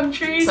Western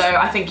countries. So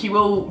I think you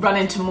will run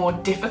into more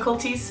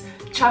difficulties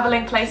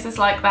traveling places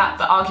like that,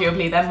 but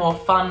arguably they're more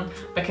fun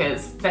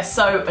because they're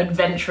so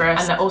adventurous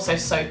and they're also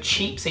so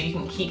cheap, so you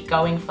can keep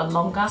going for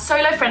longer.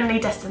 Solo friendly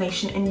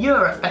destination in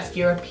Europe, best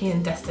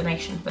European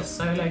destination for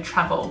solo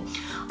travel.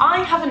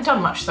 I haven't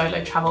done much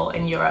solo travel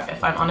in Europe,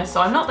 if I'm honest,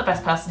 so I'm not the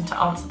best person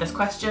to answer this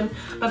question,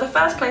 but the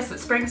first place that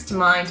springs to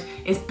mind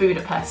is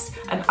Budapest,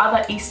 and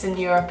other Eastern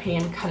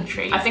European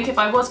countries. I think if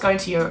I was going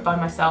to Europe by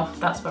myself,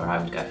 that's where I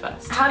would go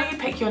first. How do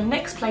you pick your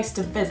next place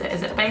to visit?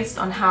 Is it based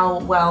on how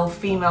well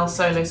female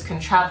solos can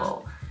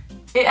travel?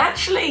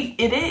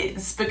 It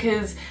is,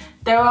 because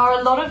there are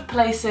a lot of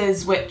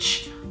places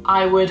which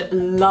I would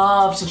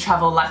love to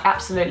travel, like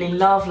absolutely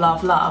love,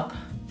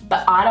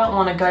 but I don't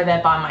want to go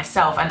there by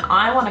myself, and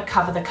I want to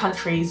cover the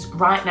countries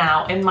right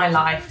now in my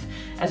life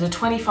as a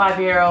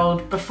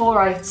 25-year-old before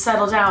I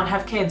settle down,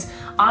 have kids.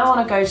 I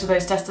want to go to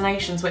those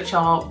destinations which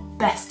are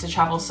best to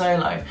travel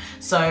solo.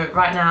 So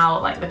right now,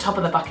 like the top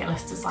of the bucket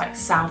list is like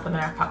South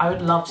America. I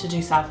would love to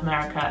do South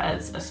America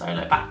as a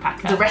solo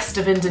backpacker. The rest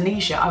of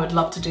Indonesia, I would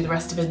love to do the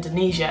rest of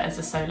Indonesia as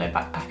a solo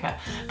backpacker.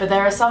 But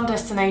there are some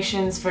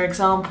destinations, for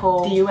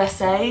example, the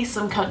USA,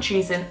 some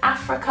countries in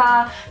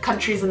Africa,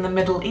 countries in the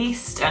Middle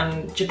East,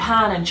 and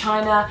Japan and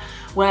China,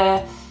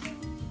 where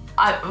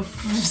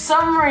for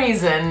some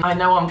reason, I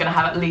know I'm gonna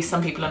have at least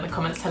some people in the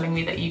comments telling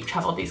me that you've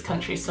traveled these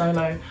countries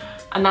solo,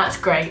 and that's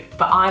great,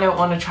 but I don't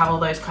want to travel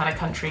those kind of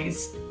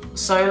countries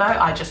solo.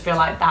 I just feel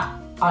like that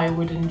I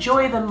would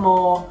enjoy them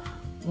more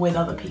with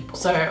other people.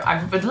 So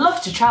I would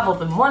love to travel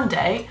them one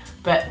day,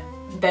 but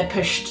they're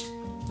pushed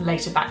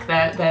later back,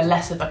 they're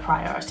less of a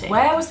priority.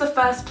 Where was the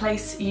first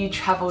place you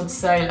travelled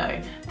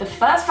solo? The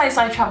first place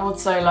I travelled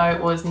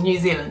solo was New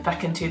Zealand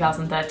back in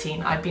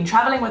 2013. I'd been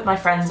travelling with my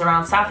friends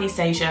around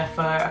Southeast Asia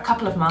for a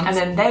couple of months, and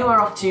then they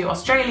were off to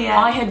Australia.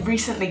 I had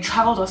recently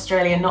travelled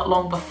Australia not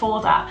long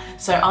before that,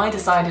 so I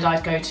decided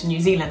I'd go to New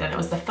Zealand, and it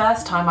was the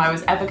first time I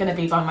was ever going to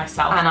be by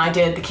myself. And I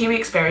did the Kiwi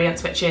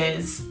experience, which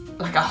is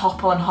like a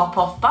hop-on,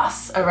 hop-off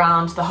bus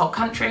around the whole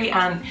country,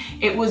 and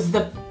it was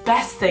the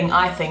best thing,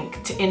 I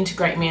think, to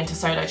integrate me into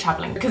solo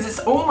travelling, because it's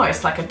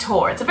almost like a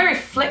tour. It's a very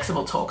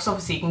flexible tour, because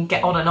obviously you can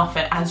get on and off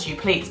it as you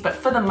please, but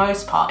for the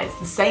most part it's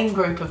the same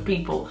group of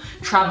people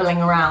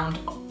travelling around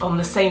on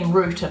the same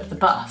route of the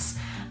bus,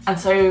 and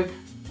so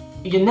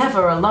you're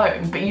never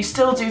alone, but you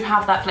still do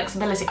have that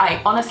flexibility.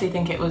 I honestly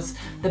think it was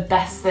the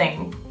best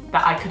thing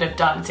that I could have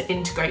done to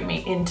integrate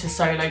me into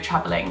solo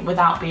travelling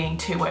without being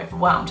too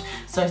overwhelmed.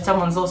 So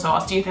someone's also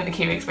asked, do you think the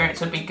Kiwi experience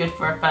would be good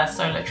for a first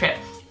solo trip?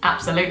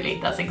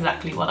 Absolutely, that's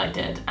exactly what I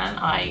did, and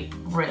I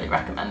really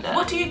recommend it.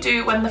 What do you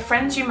do when the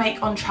friends you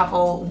make on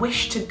travel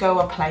wish to go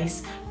a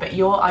place but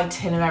your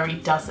itinerary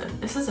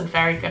doesn't? This is a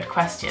very good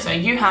question. So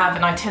you have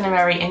an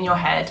itinerary in your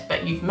head,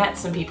 but you've met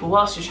some people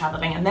whilst you're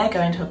traveling and they're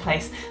going to a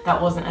place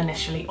that wasn't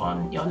initially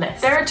on your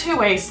list. There are two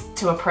ways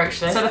to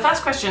approach this. So the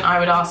first question I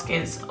would ask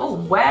is, oh,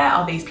 where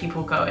are these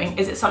people going?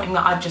 Is it something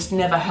that I've just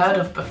never heard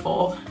of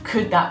before?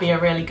 Could that be a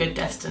really good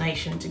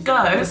destination to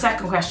go? The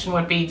second question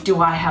would be,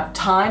 do I have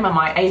time? Am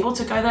I able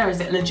to go there?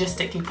 Is it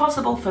logistically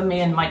possible for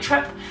me and my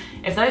trip?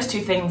 If those two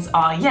things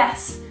are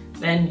yes,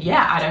 then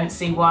yeah, I don't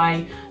see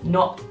why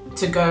not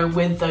to go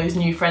with those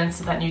new friends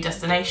to that new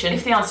destination.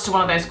 If the answer to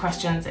one of those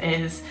questions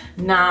is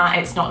nah,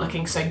 it's not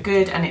looking so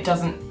good, and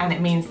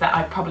it means that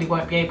I probably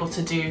won't be able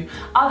to do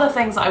other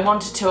things that I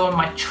wanted to on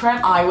my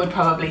trip, I would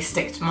probably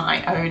stick to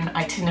my own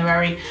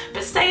itinerary,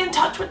 but stay in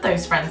touch with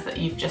those friends that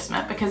you've just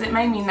met, because it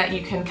may mean that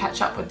you can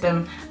catch up with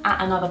them at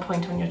another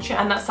point on your trip.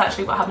 And that's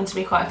actually what happened to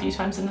me quite a few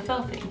times in the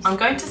Philippines. I'm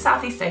going to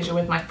Southeast Asia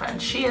with my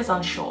friend. She is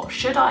unsure.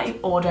 Should I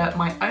order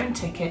my own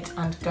ticket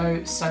and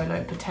go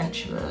solo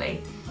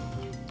potentially?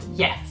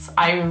 Yes,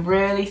 I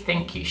really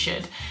think you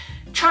should.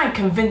 Try and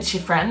convince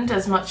your friend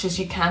as much as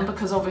you can,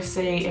 because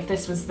obviously if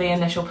this was the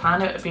initial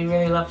plan, it would be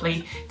really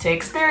lovely to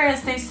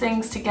experience these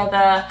things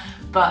together,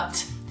 but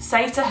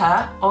say to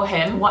her or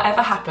him,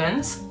 whatever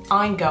happens,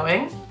 I'm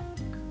going.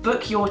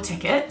 Book your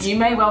ticket. You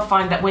may well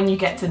find that when you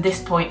get to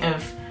this point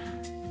of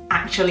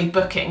actually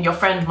booking, your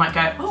friend might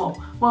go,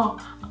 oh, well,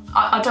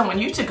 I don't want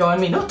you to go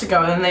and me not to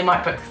go, and then they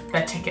might book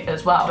their ticket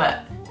as well.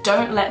 But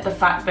don't let the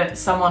fact that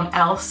someone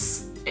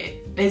else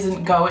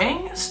isn't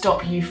going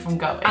stop you from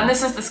going. And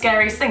this is the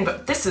scariest thing,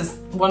 but this is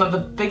one of the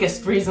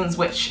biggest reasons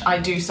which I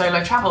do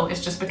solo travel,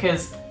 is just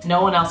because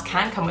no one else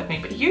can come with me,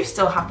 but you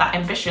still have that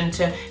ambition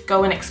to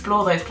go and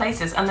explore those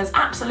places, and there's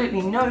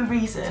absolutely no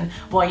reason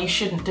why you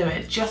shouldn't do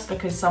it just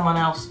because someone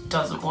else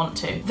doesn't want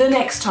to. The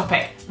next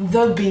topic,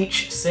 the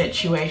beach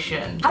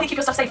situation. How do you keep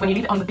your stuff safe when you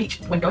leave it on the beach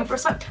when going for a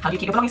swim? How do you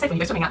keep your belongings safe when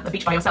you go swimming at the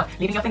beach by yourself?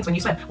 Leaving your things when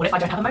you swim? What if I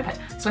don't have a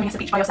moped? Swimming at the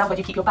beach by yourself, where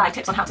do you keep your bag?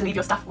 Tips on how to leave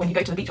your stuff when you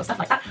go to the beach or stuff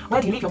like that. Where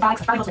do you leave your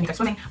bags and valuables when you go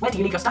swimming? Where do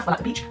you leave your stuff while at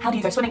the beach? How do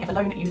you go swimming if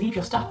alone you leave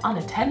your stuff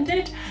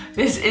unattended?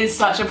 This is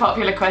such a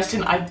popular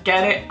question. I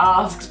get it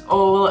asked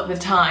all the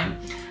time.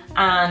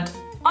 And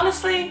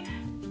honestly,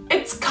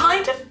 it's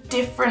kind of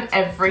different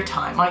every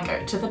time I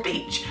go to the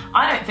beach.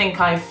 I don't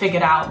think I've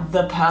figured out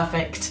the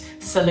perfect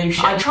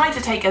solution. I try to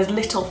take as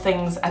little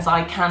things as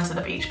I can to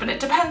the beach, but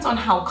it depends on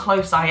how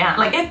close I am.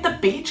 Like if the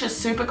beach is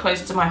super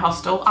close to my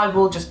hostel, I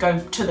will just go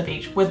to the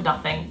beach with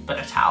nothing but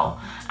a towel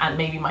and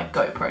maybe my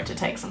GoPro to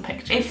take some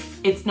pictures. If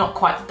it's not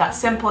quite that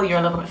simple, you're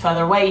a little bit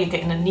further away, you're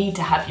going to need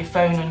to have your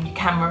phone and your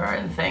camera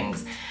and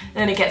things,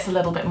 then it gets a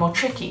little bit more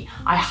tricky.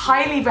 I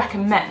highly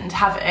recommend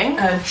having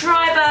a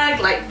dry bag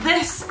like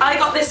this. I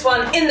got this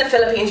one in the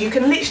Philippines. You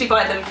can literally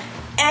buy them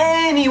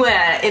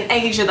anywhere in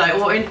Asia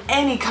though, or in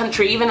any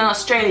country, even in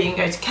Australia. You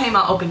can go to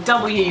Kmart or Big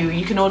W,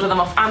 you can order them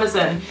off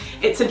Amazon.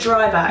 It's a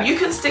dry bag. You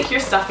can stick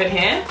your stuff in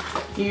here,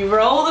 you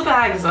roll the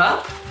bags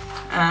up.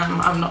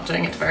 I'm not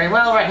doing it very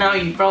well right now.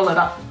 You roll it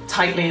up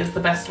tightly is the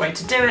best way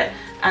to do it,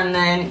 and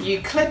then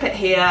you clip it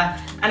here,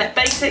 and it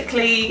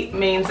basically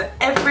means that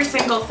every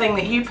single thing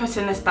that you put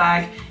in this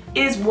bag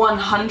is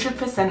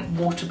 100%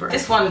 waterproof.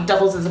 This one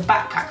doubles as a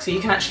backpack, so you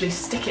can actually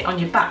stick it on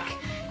your back.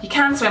 You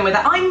can swim with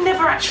it. I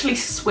never actually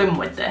swim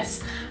with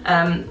this,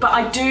 but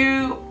I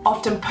do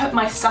often put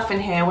my stuff in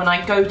here when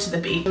I go to the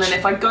beach. And then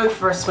if I go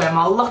for a swim,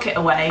 I'll lock it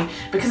away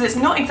because it's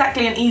not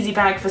exactly an easy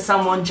bag for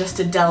someone just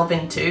to delve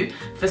into,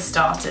 for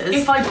starters.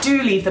 If I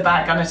do leave the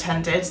bag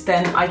unattended,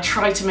 then I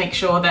try to make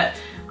sure that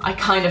I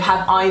kind of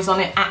have eyes on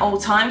it at all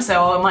times,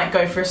 so I might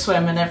go for a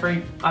swim and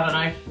every, I don't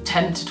know,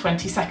 10 to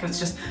 20 seconds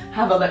just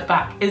have a look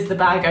back. Is the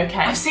bag okay?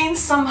 I've seen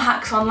some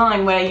hacks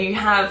online where you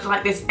have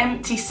like this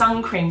empty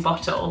sun cream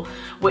bottle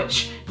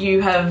which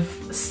you have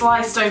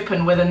sliced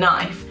open with a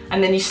knife,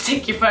 and then you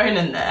stick your phone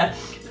in there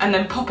and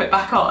then pop it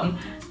back on,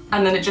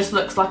 and then it just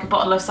looks like a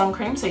bottle of sun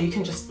cream, so you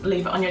can just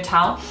leave it on your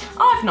towel.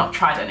 I've not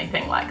tried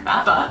anything like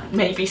that, but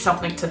maybe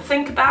something to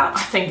think about.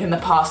 I think in the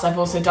past I've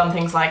also done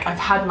things like I've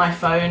had my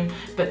phone,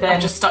 but then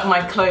just stuck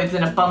my clothes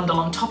in a bundle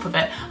on top of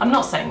it. I'm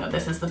not saying that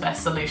this is the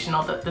best solution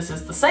or that this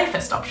is the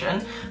safest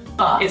option,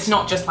 but it's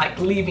not just like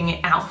leaving it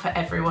out for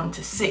everyone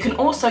to see. You can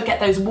also get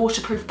those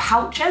waterproof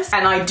pouches,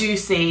 and I do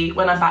see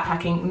when I'm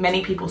backpacking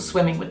many people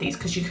swimming with these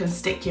because you can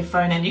stick your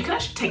phone in. You can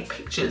actually take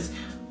pictures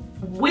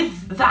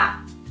with that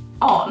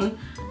on,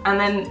 and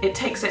then it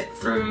takes it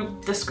through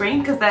the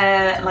screen because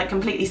they're like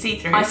completely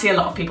see-through. I see a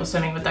lot of people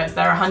swimming with those.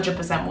 They're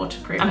 100%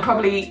 waterproof and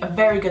probably a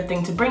very good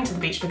thing to bring to the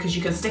beach because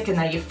you can stick in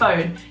there your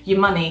phone, your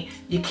money,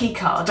 your key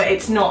card, but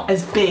it's not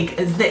as big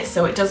as this,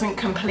 so it doesn't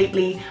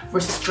completely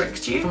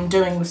restrict you from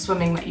doing the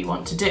swimming that you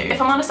want to do.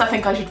 If I'm honest, I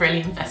think I should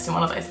really invest in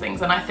one of those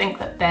things, and I think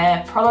that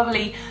they're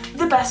probably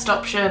the best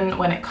option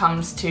when it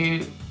comes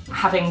to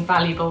having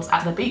valuables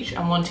at the beach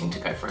and wanting to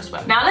go for a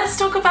swim. Now let's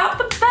talk about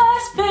the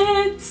best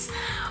bits.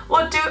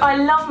 What do I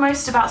love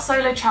most about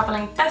solo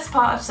traveling? Best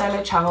part of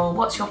solo travel.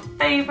 What's your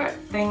favorite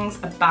things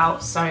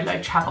about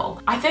solo travel?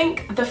 I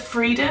think the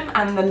freedom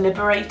and the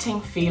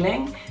liberating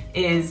feeling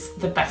is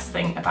the best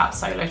thing about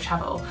solo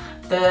travel.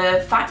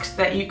 The fact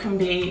that you can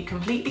be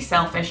completely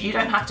selfish, you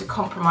don't have to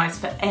compromise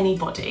for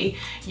anybody.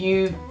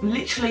 You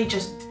literally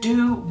just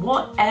do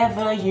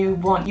whatever you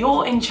want.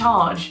 You're in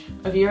charge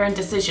of your own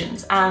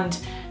decisions, and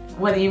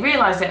whether you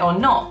realise it or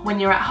not, when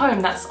you're at home,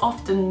 that's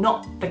often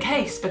not the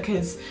case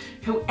because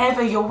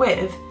whoever you're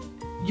with,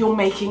 you're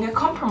making a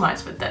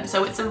compromise with them.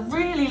 So it's a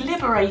really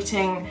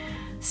liberating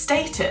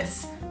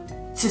status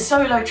to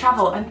solo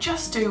travel and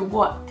just do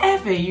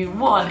whatever you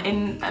want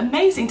in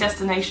amazing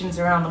destinations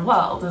around the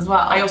world as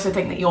well. I also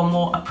think that you're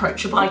more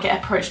approachable. I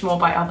get approached more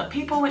by other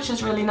people, which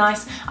is really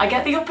nice. I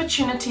get the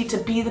opportunity to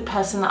be the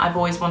person that I've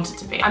always wanted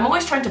to be. I'm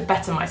always trying to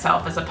better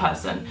myself as a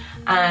person,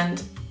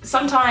 and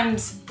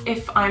sometimes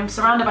if I'm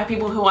surrounded by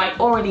people who I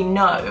already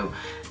know,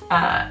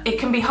 it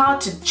can be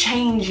hard to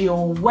change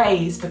your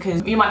ways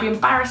because you might be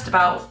embarrassed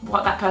about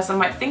what that person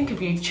might think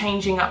of you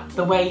changing up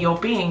the way you're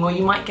being, or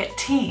you might get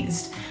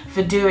teased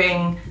for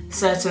doing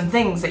certain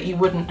things that you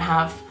wouldn't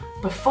have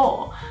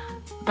before.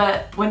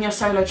 But when you're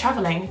solo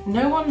traveling,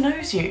 no one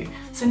knows you,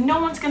 so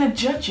no one's gonna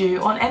judge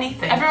you on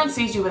anything. Everyone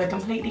sees you with a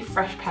completely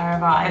fresh pair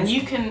of eyes, and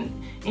you can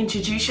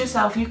introduce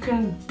yourself, you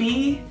can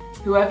be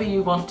whoever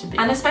you want to be.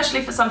 And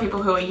especially for some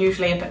people who are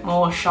usually a bit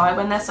more shy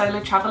when they're solo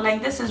traveling,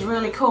 this is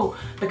really cool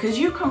because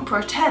you can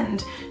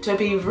pretend to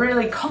be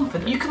really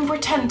confident. You can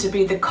pretend to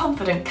be the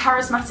confident,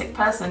 charismatic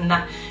person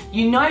that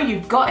you know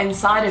you've got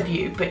inside of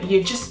you, but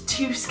you're just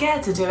too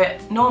scared to do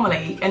it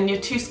normally, and you're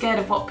too scared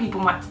of what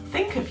people might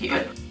think of you.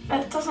 But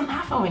that doesn't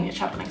happen when you're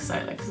traveling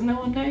solo because no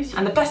one knows you.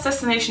 And the best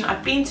destination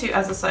I've been to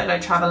as a solo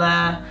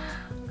traveler,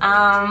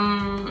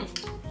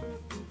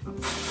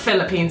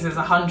 Philippines is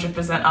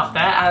 100% up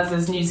there, as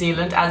is New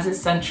Zealand, as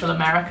is Central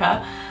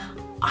America.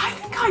 I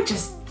think I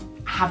just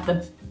have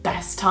the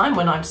best time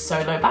when I'm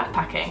solo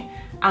backpacking.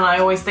 And I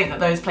always think that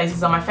those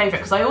places are my favourite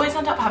because I always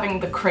end up having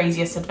the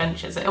craziest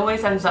adventures. It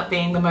always ends up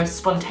being the most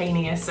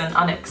spontaneous and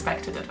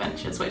unexpected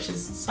adventures, which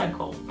is so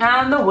cool.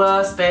 And the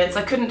worst bits.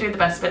 I couldn't do the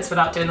best bits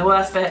without doing the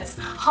worst bits.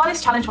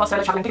 Hardest challenge while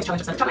solo travelling, biggest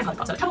challenge of solo travelling, hardest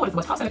part of solo travel, what is the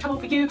worst part of solo travel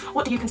for you?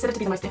 What do you consider to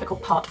be the most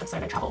difficult part of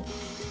solo travel?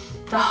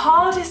 The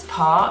hardest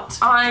part,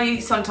 I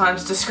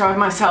sometimes describe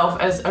myself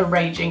as a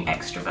raging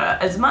extrovert.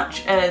 As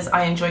much as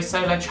I enjoy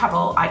solo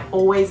travel, I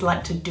always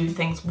like to do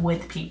things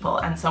with people,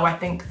 and so I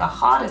think the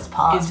hardest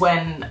part is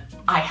when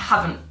I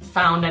haven't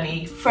found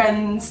any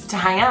friends to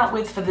hang out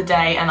with for the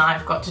day and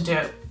I've got to do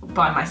it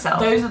by myself.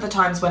 Those are the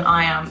times when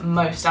I am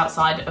most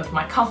outside of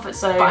my comfort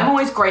zone. But I'm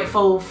always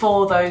grateful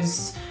for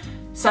those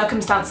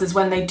circumstances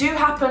when they do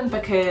happen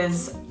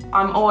because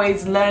I'm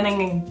always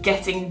learning and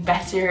getting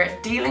better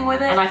at dealing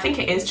with it, and I think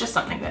it is just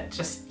something that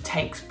just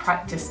takes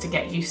practice to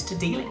get used to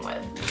dealing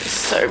with. It's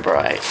so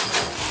bright.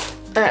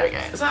 There we go.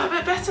 Is that a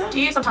bit better? Do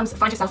you sometimes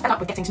find yourself fed up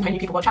with getting to know new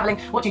people while travelling?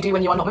 What do you do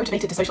when you are not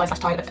motivated to socialise /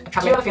 tired of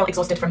travelling? Do you ever feel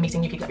exhausted from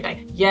meeting new people every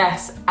day?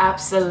 Yes,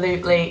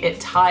 absolutely. It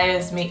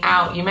tires me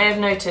out. You may have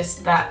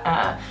noticed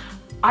that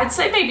I'd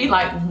say maybe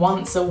like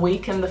once a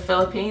week in the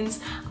Philippines,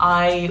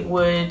 I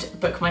would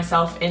book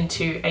myself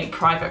into a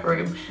private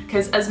room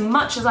because as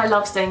much as I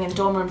love staying in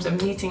dorm rooms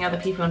and meeting other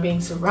people and being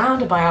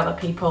surrounded by other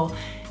people,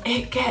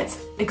 it gets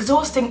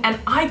exhausting and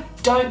I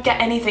don't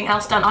get anything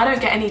else done. I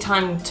don't get any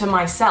time to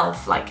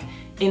myself, like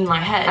in my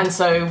head. And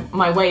so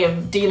my way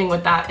of dealing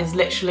with that is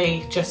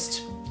literally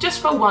just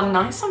for one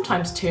night,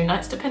 sometimes 2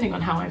 nights, depending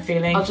on how I'm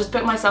feeling. I'll just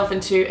put myself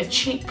into a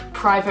cheap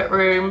private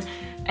room,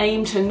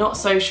 aim to not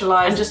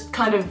socialize and just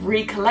kind of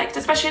recollect,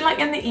 especially like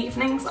in the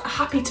evenings.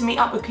 Happy to meet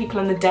up with people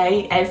in the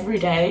day, every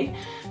day,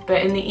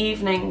 but in the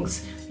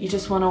evenings, you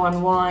just want to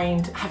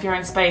unwind, have your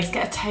own space,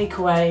 get a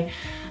takeaway,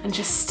 and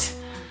just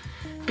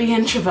be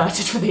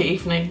introverted for the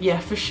evening. Yeah,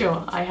 for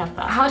sure, I have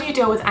that. How do you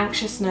deal with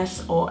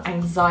anxiousness or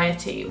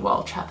anxiety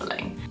while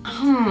traveling?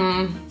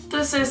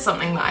 This is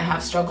something that I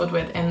have struggled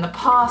with in the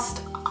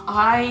past.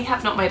 I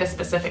have not made a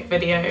specific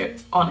video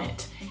on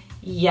it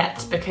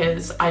yet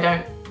because I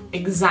don't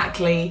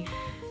exactly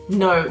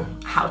know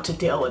how to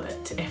deal with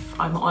it, if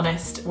I'm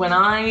honest. When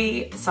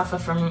I suffer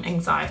from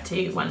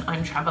anxiety when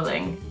I'm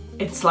traveling,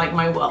 it's like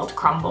my world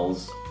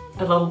crumbles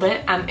a little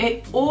bit and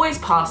it always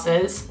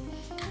passes.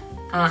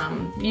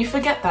 You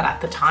forget that at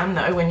the time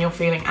though. When you're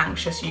feeling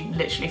anxious, you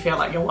literally feel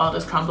like your world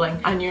is crumbling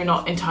and you're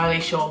not entirely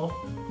sure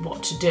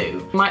what to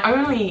do. My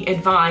only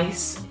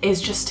advice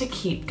is just to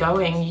keep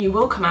going. You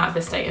will come out of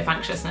this state of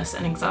anxiousness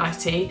and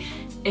anxiety.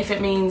 If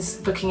it means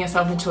booking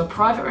yourself into a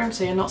private room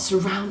so you're not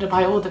surrounded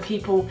by all the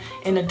people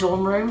in a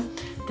dorm room,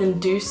 then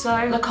do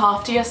so. Look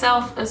after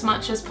yourself as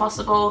much as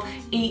possible.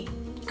 Eat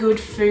good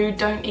food,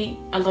 don't eat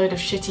a load of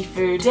shitty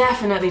food.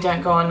 Definitely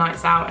don't go on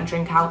nights out and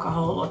drink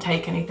alcohol or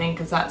take anything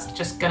because that's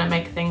just gonna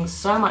make things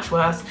so much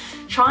worse.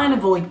 Try and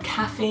avoid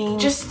caffeine.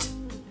 Just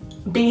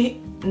be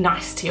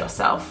nice to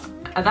yourself.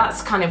 And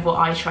that's kind of what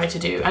I try to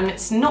do, and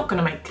it's not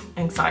going to make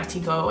anxiety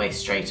go away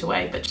straight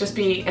away, but just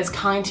be as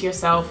kind to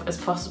yourself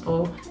as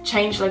possible.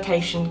 Change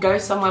location, go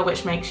somewhere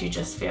which makes you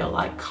just feel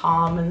like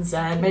calm and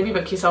zen. Maybe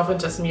book yourself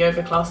into some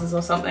yoga classes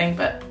or something,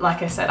 but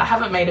like I said, I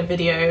haven't made a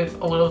video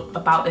all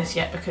about this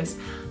yet because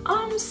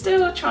I'm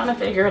still trying to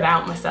figure it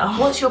out myself.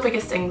 What's your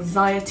biggest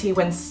anxiety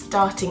when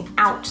starting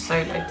out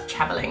solo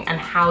traveling and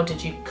how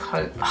did you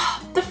cope?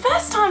 The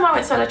first time I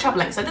went solo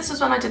traveling, so this was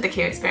when I did the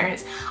Q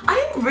experience, I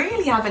didn't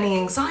really have any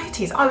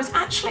anxieties. I was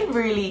actually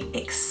really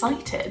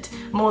excited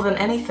more than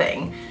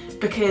anything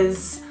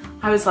because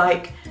I was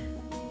like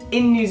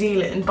in New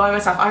Zealand by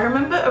myself. I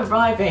remember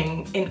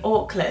arriving in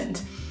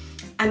Auckland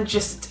and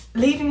just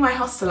leaving my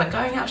hostel and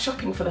going out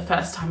shopping for the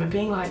first time and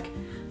being like,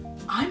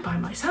 I'm by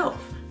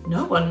myself.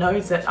 No one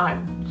knows that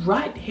I'm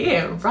right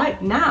here, right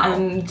now.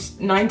 And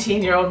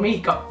 19-year-old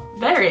me got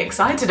very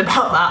excited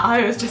about that.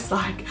 I was just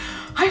like,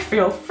 I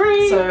feel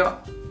free.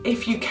 So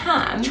if you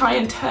can, try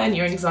and turn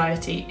your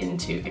anxiety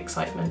into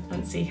excitement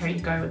and see how you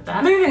go with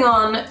that. Moving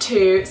on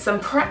to some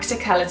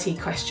practicality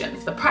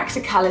questions. The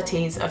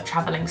practicalities of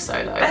traveling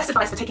solo. Best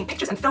advice for taking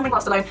pictures and filming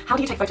whilst alone. How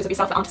do you take photos of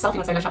yourself that aren't selfie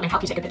on solo traveling? How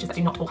do you take good pictures that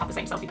do not all have the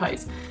same selfie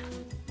pose?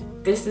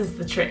 This is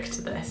the trick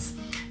to this.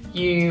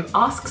 You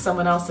ask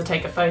someone else to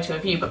take a photo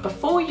of you, but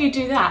before you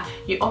do that,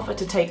 you offer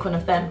to take one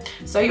of them.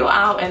 So you're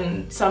out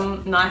in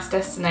some nice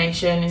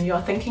destination and you're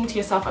thinking to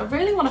yourself, I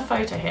really want a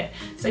photo here.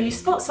 So you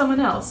spot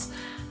someone else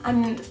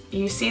and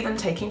you see them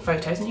taking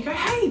photos and you go,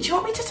 hey, do you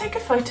want me to take a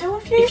photo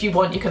of you? If you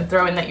want, you can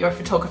throw in that you're a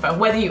photographer,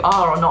 whether you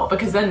are or not,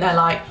 because then they're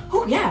like,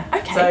 oh yeah,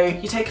 okay. So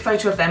you take a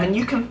photo of them and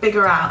you can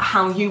figure out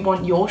how you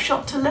want your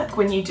shot to look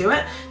when you do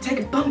it. Take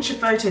a bunch of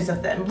photos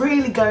of them,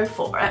 really go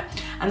for it.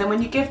 And then when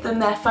you give them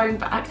their phone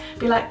back,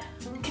 be like,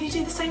 can you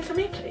do the same for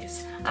me,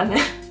 please? And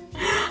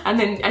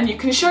then you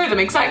can show them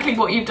exactly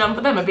what you've done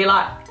for them and be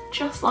like,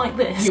 just like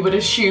this. You would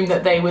assume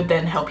that they would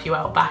then help you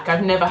out back.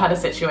 I've never had a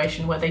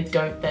situation where they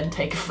don't then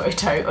take a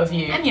photo of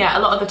you. And yeah, a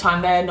lot of the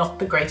time they're not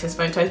the greatest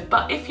photos,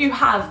 but if you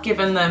have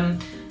given them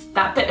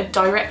that bit of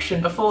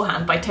direction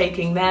beforehand by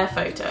taking their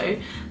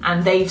photo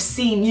and they've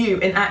seen you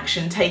in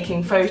action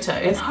taking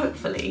photos,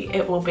 hopefully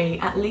it will be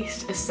at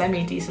least a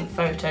semi-decent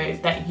photo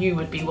that you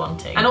would be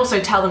wanting. And also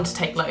tell them to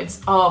take loads.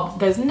 Oh,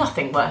 there's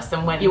nothing worse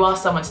than when you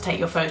ask someone to take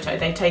your photo,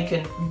 they've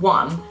taken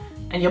one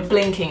and you're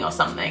blinking or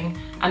something,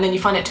 and then you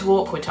find it too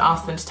awkward to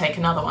ask them to take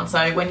another one.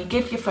 So when you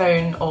give your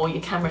phone or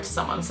your camera to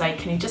someone, say,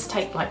 can you just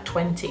take like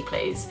 20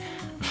 please?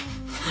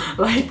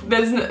 Like,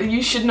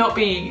 you should not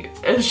be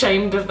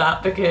ashamed of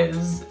that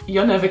because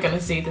you're never going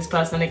to see this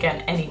person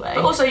again anyway.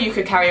 But also you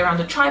could carry around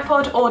a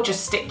tripod or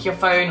just stick your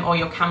phone or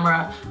your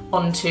camera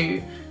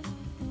onto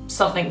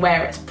something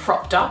where it's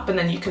propped up and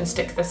then you can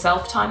stick the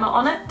self timer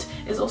on it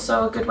is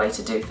also a good way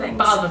to do things.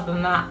 But other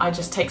than that, I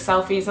just take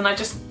selfies and I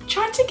just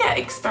try to get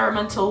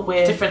experimental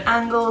with different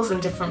angles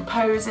and different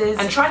poses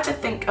and try to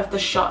think of the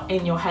shot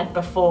in your head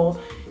before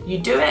you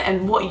do it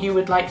and what you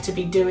would like to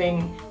be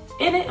doing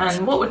in it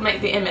and what would make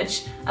the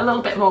image a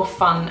little bit more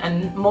fun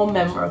and more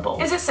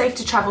memorable. Is it safe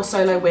to travel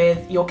solo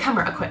with your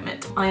camera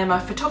equipment? I am a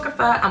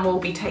photographer and will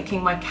be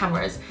taking my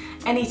cameras.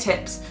 Any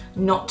tips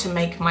not to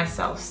make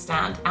myself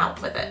stand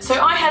out with it? So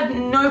I had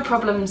no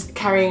problems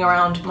carrying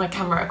around my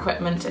camera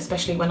equipment,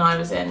 especially when I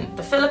was in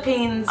the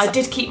Philippines. I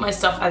did keep my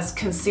stuff as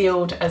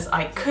concealed as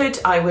I could.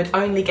 I would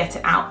only get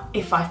it out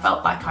if I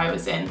felt like I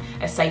was in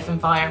a safe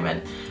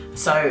environment.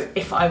 So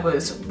if I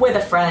was with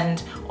a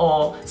friend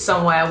or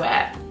somewhere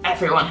where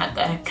everyone had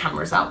their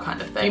cameras out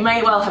kind of thing. You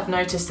may well have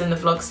noticed in the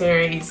vlog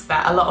series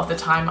that a lot of the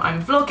time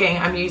I'm vlogging,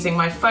 I'm using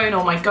my phone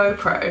or my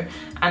GoPro,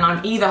 and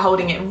I'm either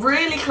holding it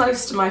really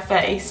close to my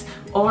face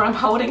or I'm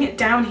holding it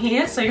down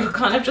here, so you're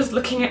kind of just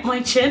looking at my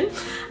chin.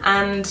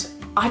 And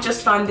I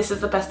just find this is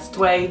the best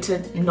way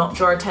to not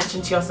draw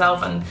attention to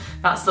yourself, and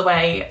that's the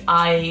way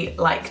I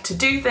like to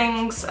do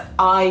things.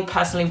 I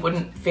personally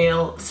wouldn't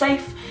feel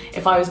safe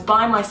if I was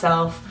by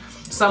myself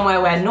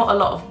somewhere where not a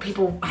lot of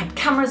people had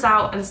cameras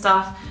out and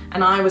stuff,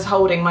 and I was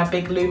holding my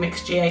big Lumix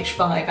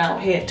GH5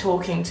 out here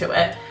talking to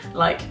it.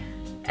 Like,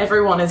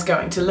 everyone is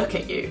going to look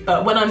at you.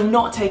 But when I'm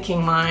not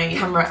taking my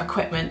camera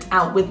equipment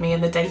out with me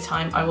in the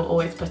daytime, I will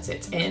always put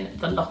it in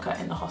the locker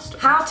in the hostel.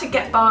 How to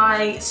get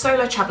by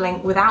solo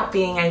traveling without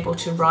being able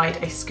to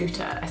ride a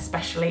scooter,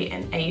 especially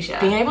in Asia.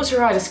 Being able to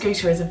ride a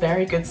scooter is a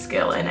very good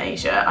skill in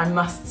Asia, I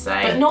must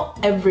say. But not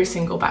every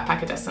single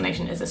backpacker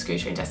destination is a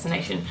scootering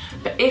destination.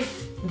 But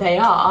if they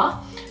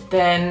are,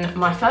 then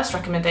my first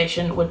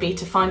recommendation would be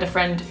to find a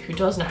friend who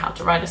does know how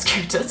to ride a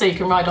scooter so you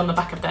can ride on the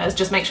back of theirs.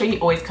 Just make sure you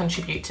always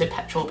contribute to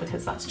petrol,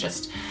 because that's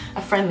just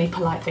a friendly,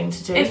 polite thing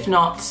to do. If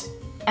not,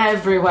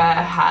 everywhere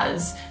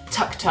has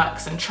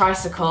tuk-tuks and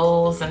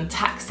tricycles and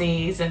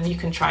taxis, and you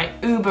can try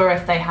Uber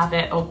if they have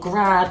it, or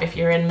Grab if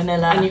you're in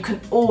Manila, and you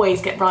can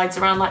always get rides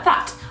around like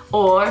that.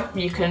 Or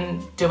you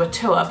can do a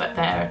tour, but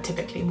they're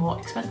typically more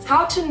expensive.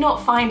 How to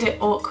not find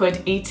it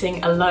awkward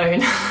eating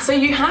alone. So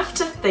you have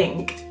to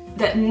think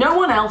that no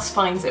one else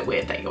finds it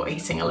weird that you're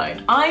eating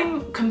alone.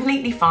 I'm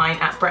completely fine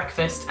at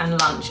breakfast and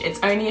lunch. It's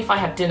only if I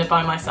have dinner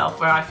by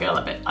myself where I feel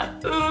a bit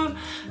like, ooh.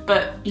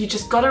 But you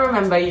just gotta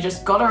remember, you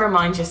just gotta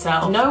remind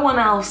yourself, no one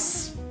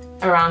else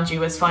around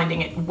you is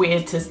finding it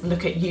weird to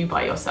look at you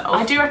by yourself.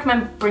 I do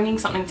recommend bringing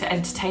something to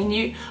entertain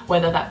you,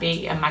 whether that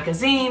be a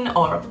magazine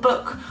or a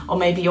book, or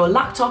maybe your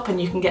laptop and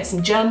you can get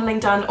some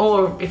journaling done,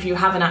 or if you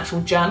have an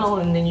actual journal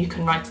and then you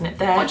can write in it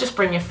there. Or just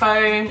bring your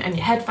phone and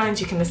your headphones,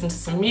 you can listen to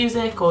some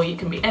music, or you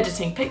can be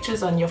editing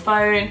pictures on your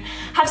phone.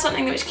 Have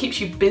something which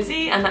keeps you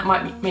busy, and that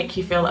might make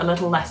you feel a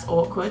little less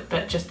awkward,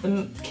 but just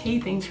the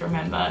key thing to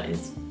remember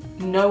is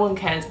no one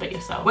cares but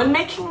yourself. When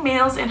making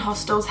meals in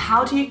hostels,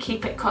 how do you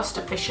keep it cost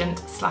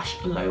efficient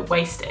 / low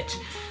wastage?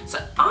 So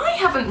I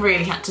haven't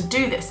really had to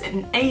do this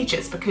in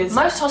ages, because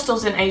most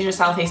hostels in Asia,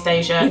 Southeast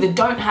Asia either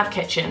don't have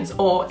kitchens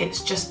or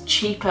it's just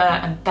cheaper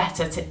and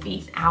better to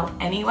eat out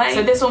anyway.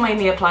 So this will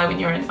mainly apply when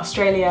you're in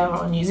Australia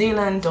or New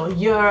Zealand or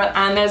Europe,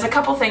 and there's a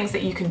couple things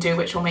that you can do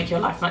which will make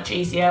your life much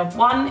easier.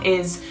 One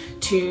is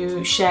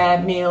to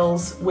share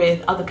meals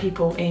with other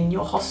people in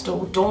your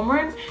hostel dorm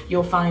room.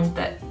 You'll find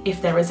that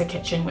if there is a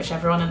kitchen, which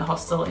everyone in the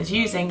hostel is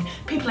using,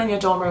 people in your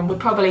dorm room would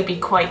probably be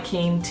quite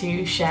keen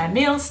to share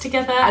meals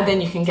together, and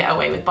then you can get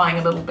away with buying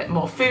a little bit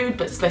more food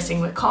but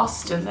splitting the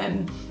cost, and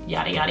then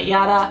yada yada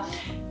yada.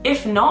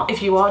 If not,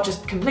 if you are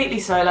just completely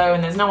solo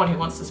and there's no one who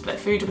wants to split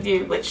food with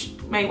you, which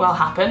may well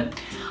happen,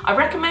 I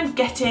recommend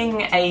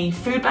getting a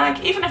food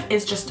bag, even if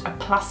it's just a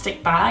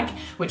plastic bag,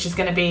 which is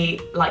going to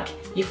be like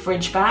your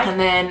fridge bag. And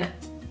then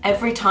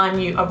every time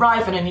you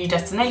arrive in a new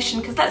destination,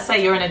 because let's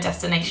say you're in a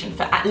destination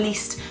for at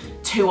least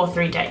 2 or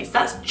 3 days,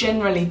 that's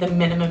generally the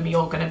minimum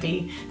you're going to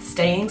be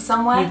staying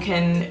somewhere. You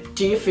can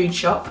do your food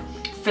shop,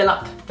 fill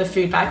up the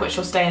food bag, which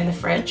will stay in the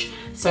fridge.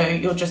 So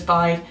you'll just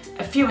buy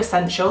a few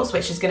essentials,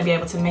 which is going to be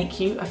able to make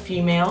you a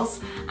few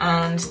meals,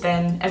 and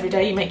then every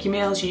day you make your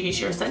meals, you use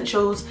your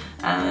essentials,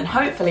 and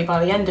hopefully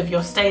by the end of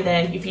your stay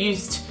there you've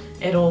used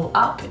it all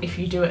up if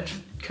you do it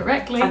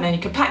correctly, and then you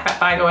can pack that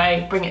bag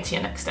away, bring it to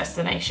your next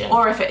destination.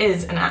 Or if it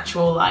is an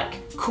actual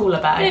like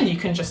cooler bag, then you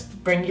can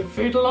just bring your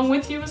food along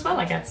with you as well,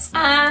 I guess.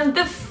 And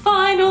the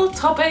final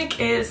topic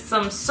is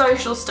some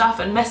social stuff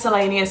and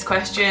miscellaneous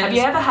questions. Have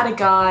you ever had a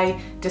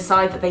guy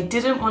decide that they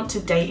didn't want to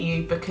date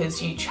you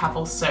because you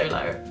travel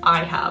solo?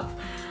 I have.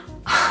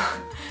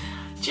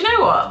 Do you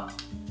know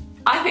what?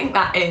 I think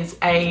that is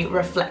a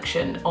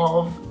reflection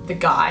of the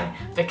guy,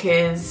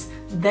 because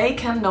they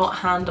cannot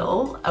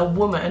handle a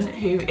woman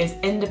who is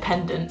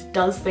independent,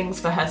 does things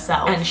for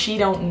herself, and she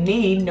don't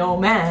need no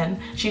man,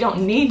 she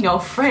don't need no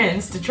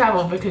friends to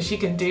travel because she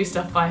can do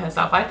stuff by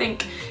herself. I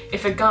think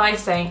if a guy's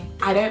saying,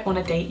 I don't want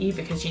to date you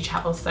because you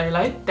travel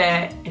solo,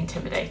 they're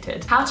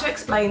intimidated. How to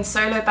explain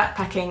solo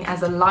backpacking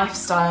as a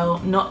lifestyle,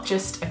 not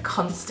just a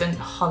constant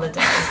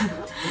holiday.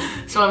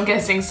 So I'm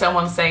guessing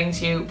someone's saying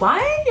to you, why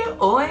are you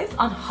always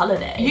on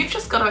holiday? You've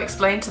just got to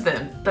explain to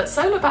them that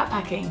solo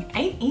backpacking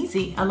ain't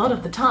easy a lot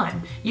of the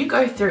time. You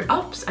go through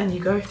ups and you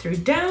go through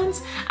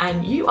downs,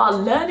 and you are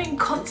learning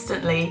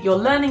constantly. You're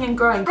learning and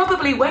growing,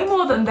 probably way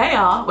more than they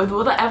are with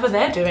whatever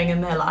they're doing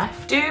in their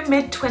life. Do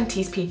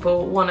mid-20s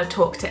people want to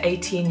talk to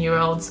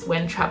 18-year-olds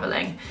when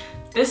traveling?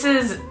 This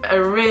is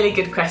a really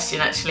good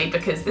question actually,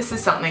 because this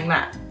is something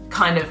that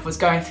kind of was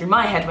going through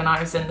my head when I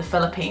was in the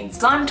Philippines.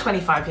 So I'm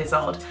 25 years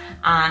old,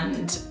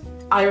 and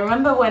I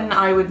remember when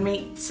I would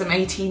meet some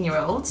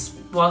 18-year-olds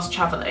whilst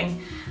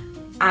traveling,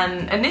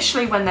 and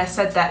initially when they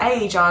said their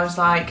age, I was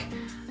like,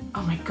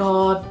 oh my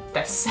god,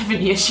 they're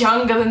 7 years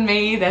younger than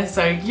me, they're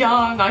so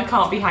young, I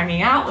can't be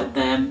hanging out with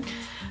them.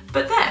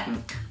 But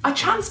then I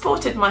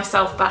transported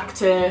myself back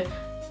to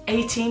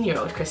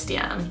 18-year-old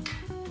Christiane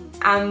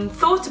and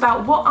thought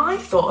about what I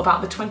thought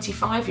about the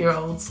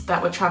 25-year-olds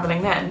that were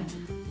travelling then,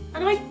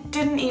 and I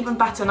didn't even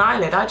bat an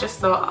eyelid. I just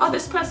thought, oh,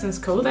 this person's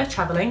cool, they're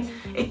travelling.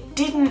 It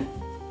didn't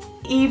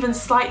even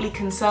slightly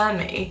concern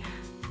me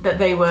that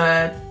they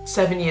were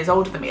 7 years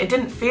older than me. It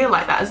didn't feel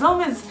like that. As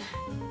long as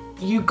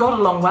you got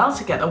along well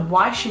together,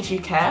 why should you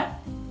care?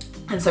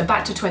 And so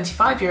back to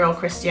 25-year-old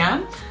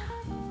Christiane,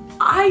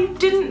 I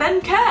didn't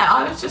then care.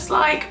 I was just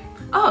like,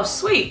 oh,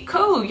 sweet,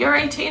 cool, you're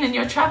 18 and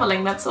you're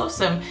traveling, that's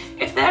awesome.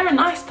 If they're a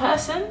nice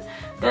person,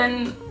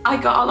 then I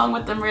got along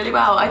with them really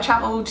well. I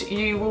traveled,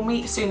 you will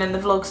meet soon in the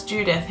vlogs,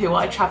 Judith, who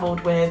I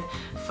traveled with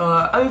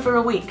for over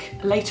a week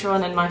later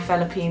on in my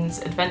Philippines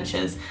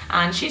adventures,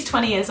 and she's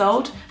 20 years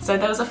old, so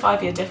there was a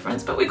 5-year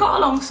difference, but we got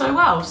along so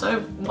well, so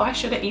why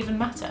should it even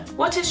matter?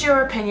 What is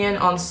your opinion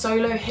on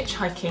solo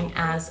hitchhiking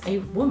as a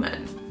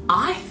woman?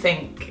 I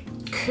think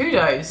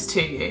kudos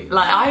to you.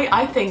 Like,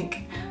 I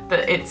think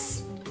that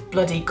it's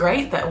bloody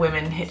great that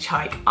women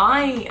hitchhike.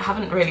 I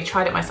haven't really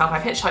tried it myself.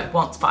 I've hitchhiked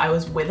once, but I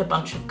was with a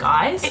bunch of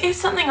guys. It is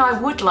something I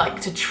would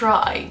like to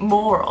try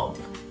more of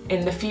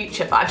in the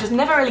future, but I've just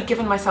never really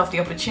given myself the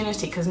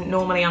opportunity because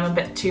normally I'm a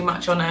bit too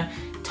much on a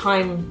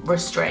time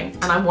restraint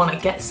and I want to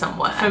get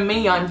somewhere. For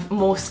me, I'm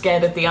more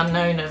scared of the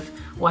unknown of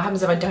what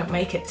happens if I don't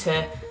make it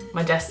to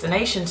my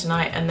destination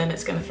tonight and then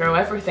it's going to throw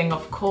everything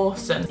off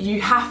course. And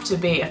you have to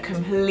be a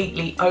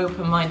completely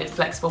open-minded,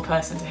 flexible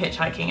person to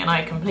hitchhiking, and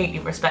I completely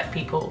respect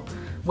people,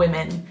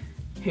 women,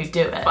 who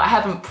do it. But I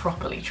haven't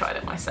properly tried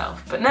it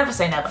myself, but never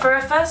say never. For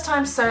a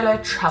first-time solo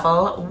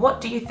travel,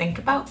 what do you think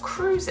about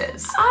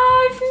cruises?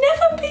 I've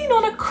never been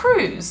on a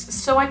cruise,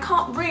 so I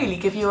can't really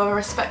give you a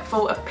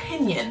respectful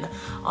opinion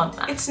on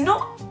that. It's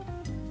not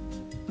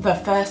the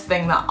first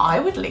thing that I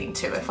would lean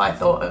to if I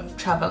thought of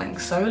traveling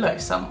solo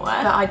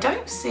somewhere, but I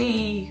don't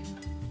see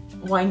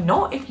why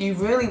not if you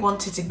really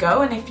wanted to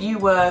go and if you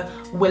were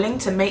willing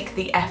to make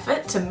the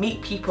effort to meet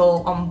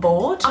people on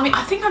board. I mean,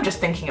 I think I'm just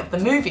thinking of the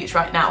movies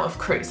right now of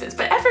cruises,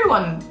 but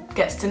everyone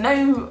gets to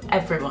know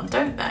everyone,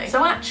 don't they?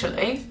 So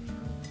actually,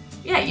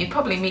 yeah, you'd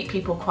probably meet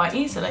people quite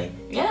easily.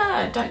 Yeah,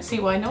 I don't see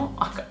why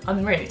not.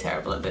 I'm really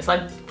terrible at this.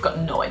 I've got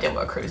no idea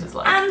what a cruise is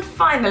like. And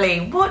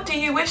finally, what do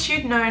you wish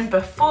you'd known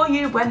before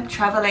you went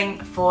traveling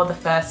for the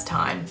first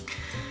time?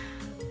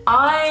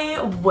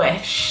 I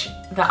wish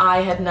that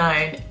I had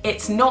known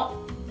it's not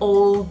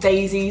all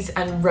daisies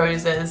and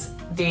roses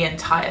the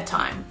entire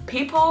time.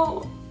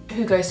 People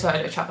who go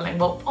solo traveling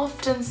will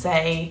often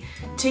say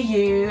to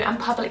you and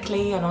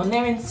publicly and on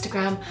their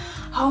Instagram,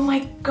 oh my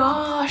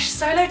gosh,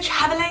 solo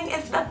traveling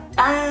is the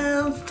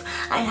best.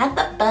 I had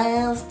the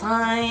best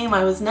time.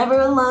 I was never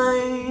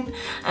alone.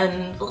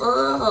 And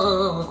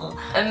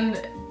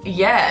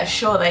yeah,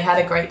 sure, they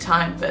had a great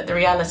time, but the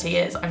reality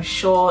is I'm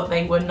sure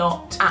they were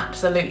not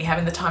absolutely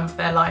having the time of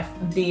their life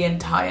the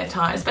entire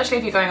time. Especially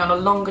if you're going on a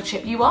longer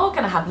trip, you are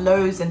going to have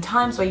lows and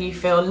times where you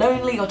feel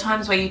lonely or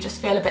times where you just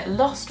feel a bit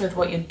lost with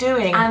what you're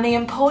doing. And the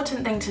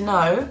important thing to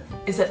know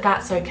is that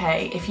that's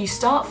okay. If you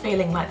start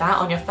feeling like that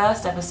on your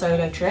first ever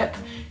solo trip,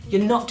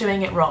 you're not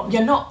doing it wrong.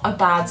 You're not a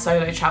bad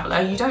solo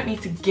traveler. You don't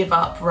need to give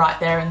up right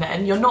there and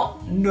then. You're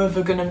not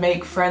never gonna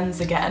make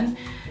friends again.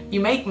 You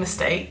make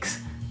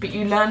mistakes, but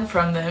you learn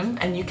from them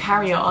and you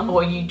carry on,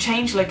 or you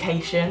change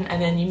location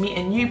and then you meet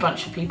a new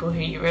bunch of people who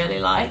you really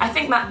like. I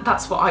think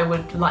that's what I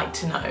would like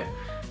to know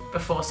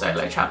before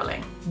solo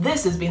traveling.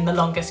 This has been the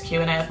longest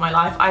Q&A of my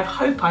life. I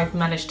hope I've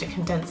managed to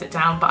condense it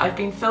down, but I've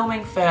been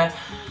filming for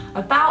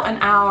about an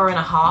hour and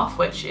a half,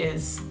 which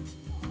is,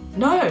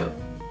 no,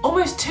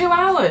 almost 2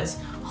 hours.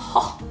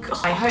 Oh God.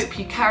 I hope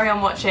you carry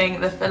on watching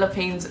the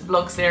Philippines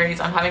vlog series.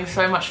 I'm having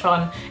so much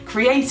fun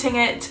creating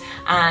it,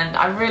 and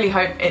I really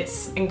hope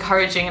it's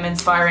encouraging and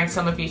inspiring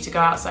some of you to go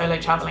out solo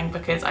traveling,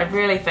 because I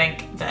really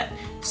think that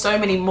so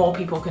many more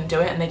people can do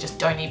it and they just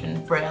don't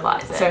even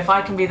realise it. So if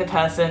I can be the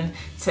person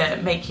to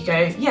make you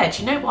go, yeah,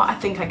 do you know what, I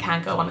think I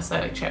can go on a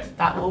solo trip,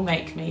 that will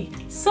make me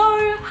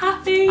so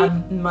happy.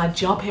 My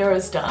job here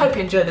is done. Hope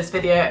you enjoyed this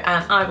video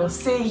and I will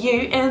see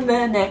you in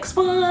the next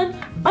one.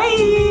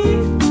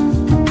 Bye!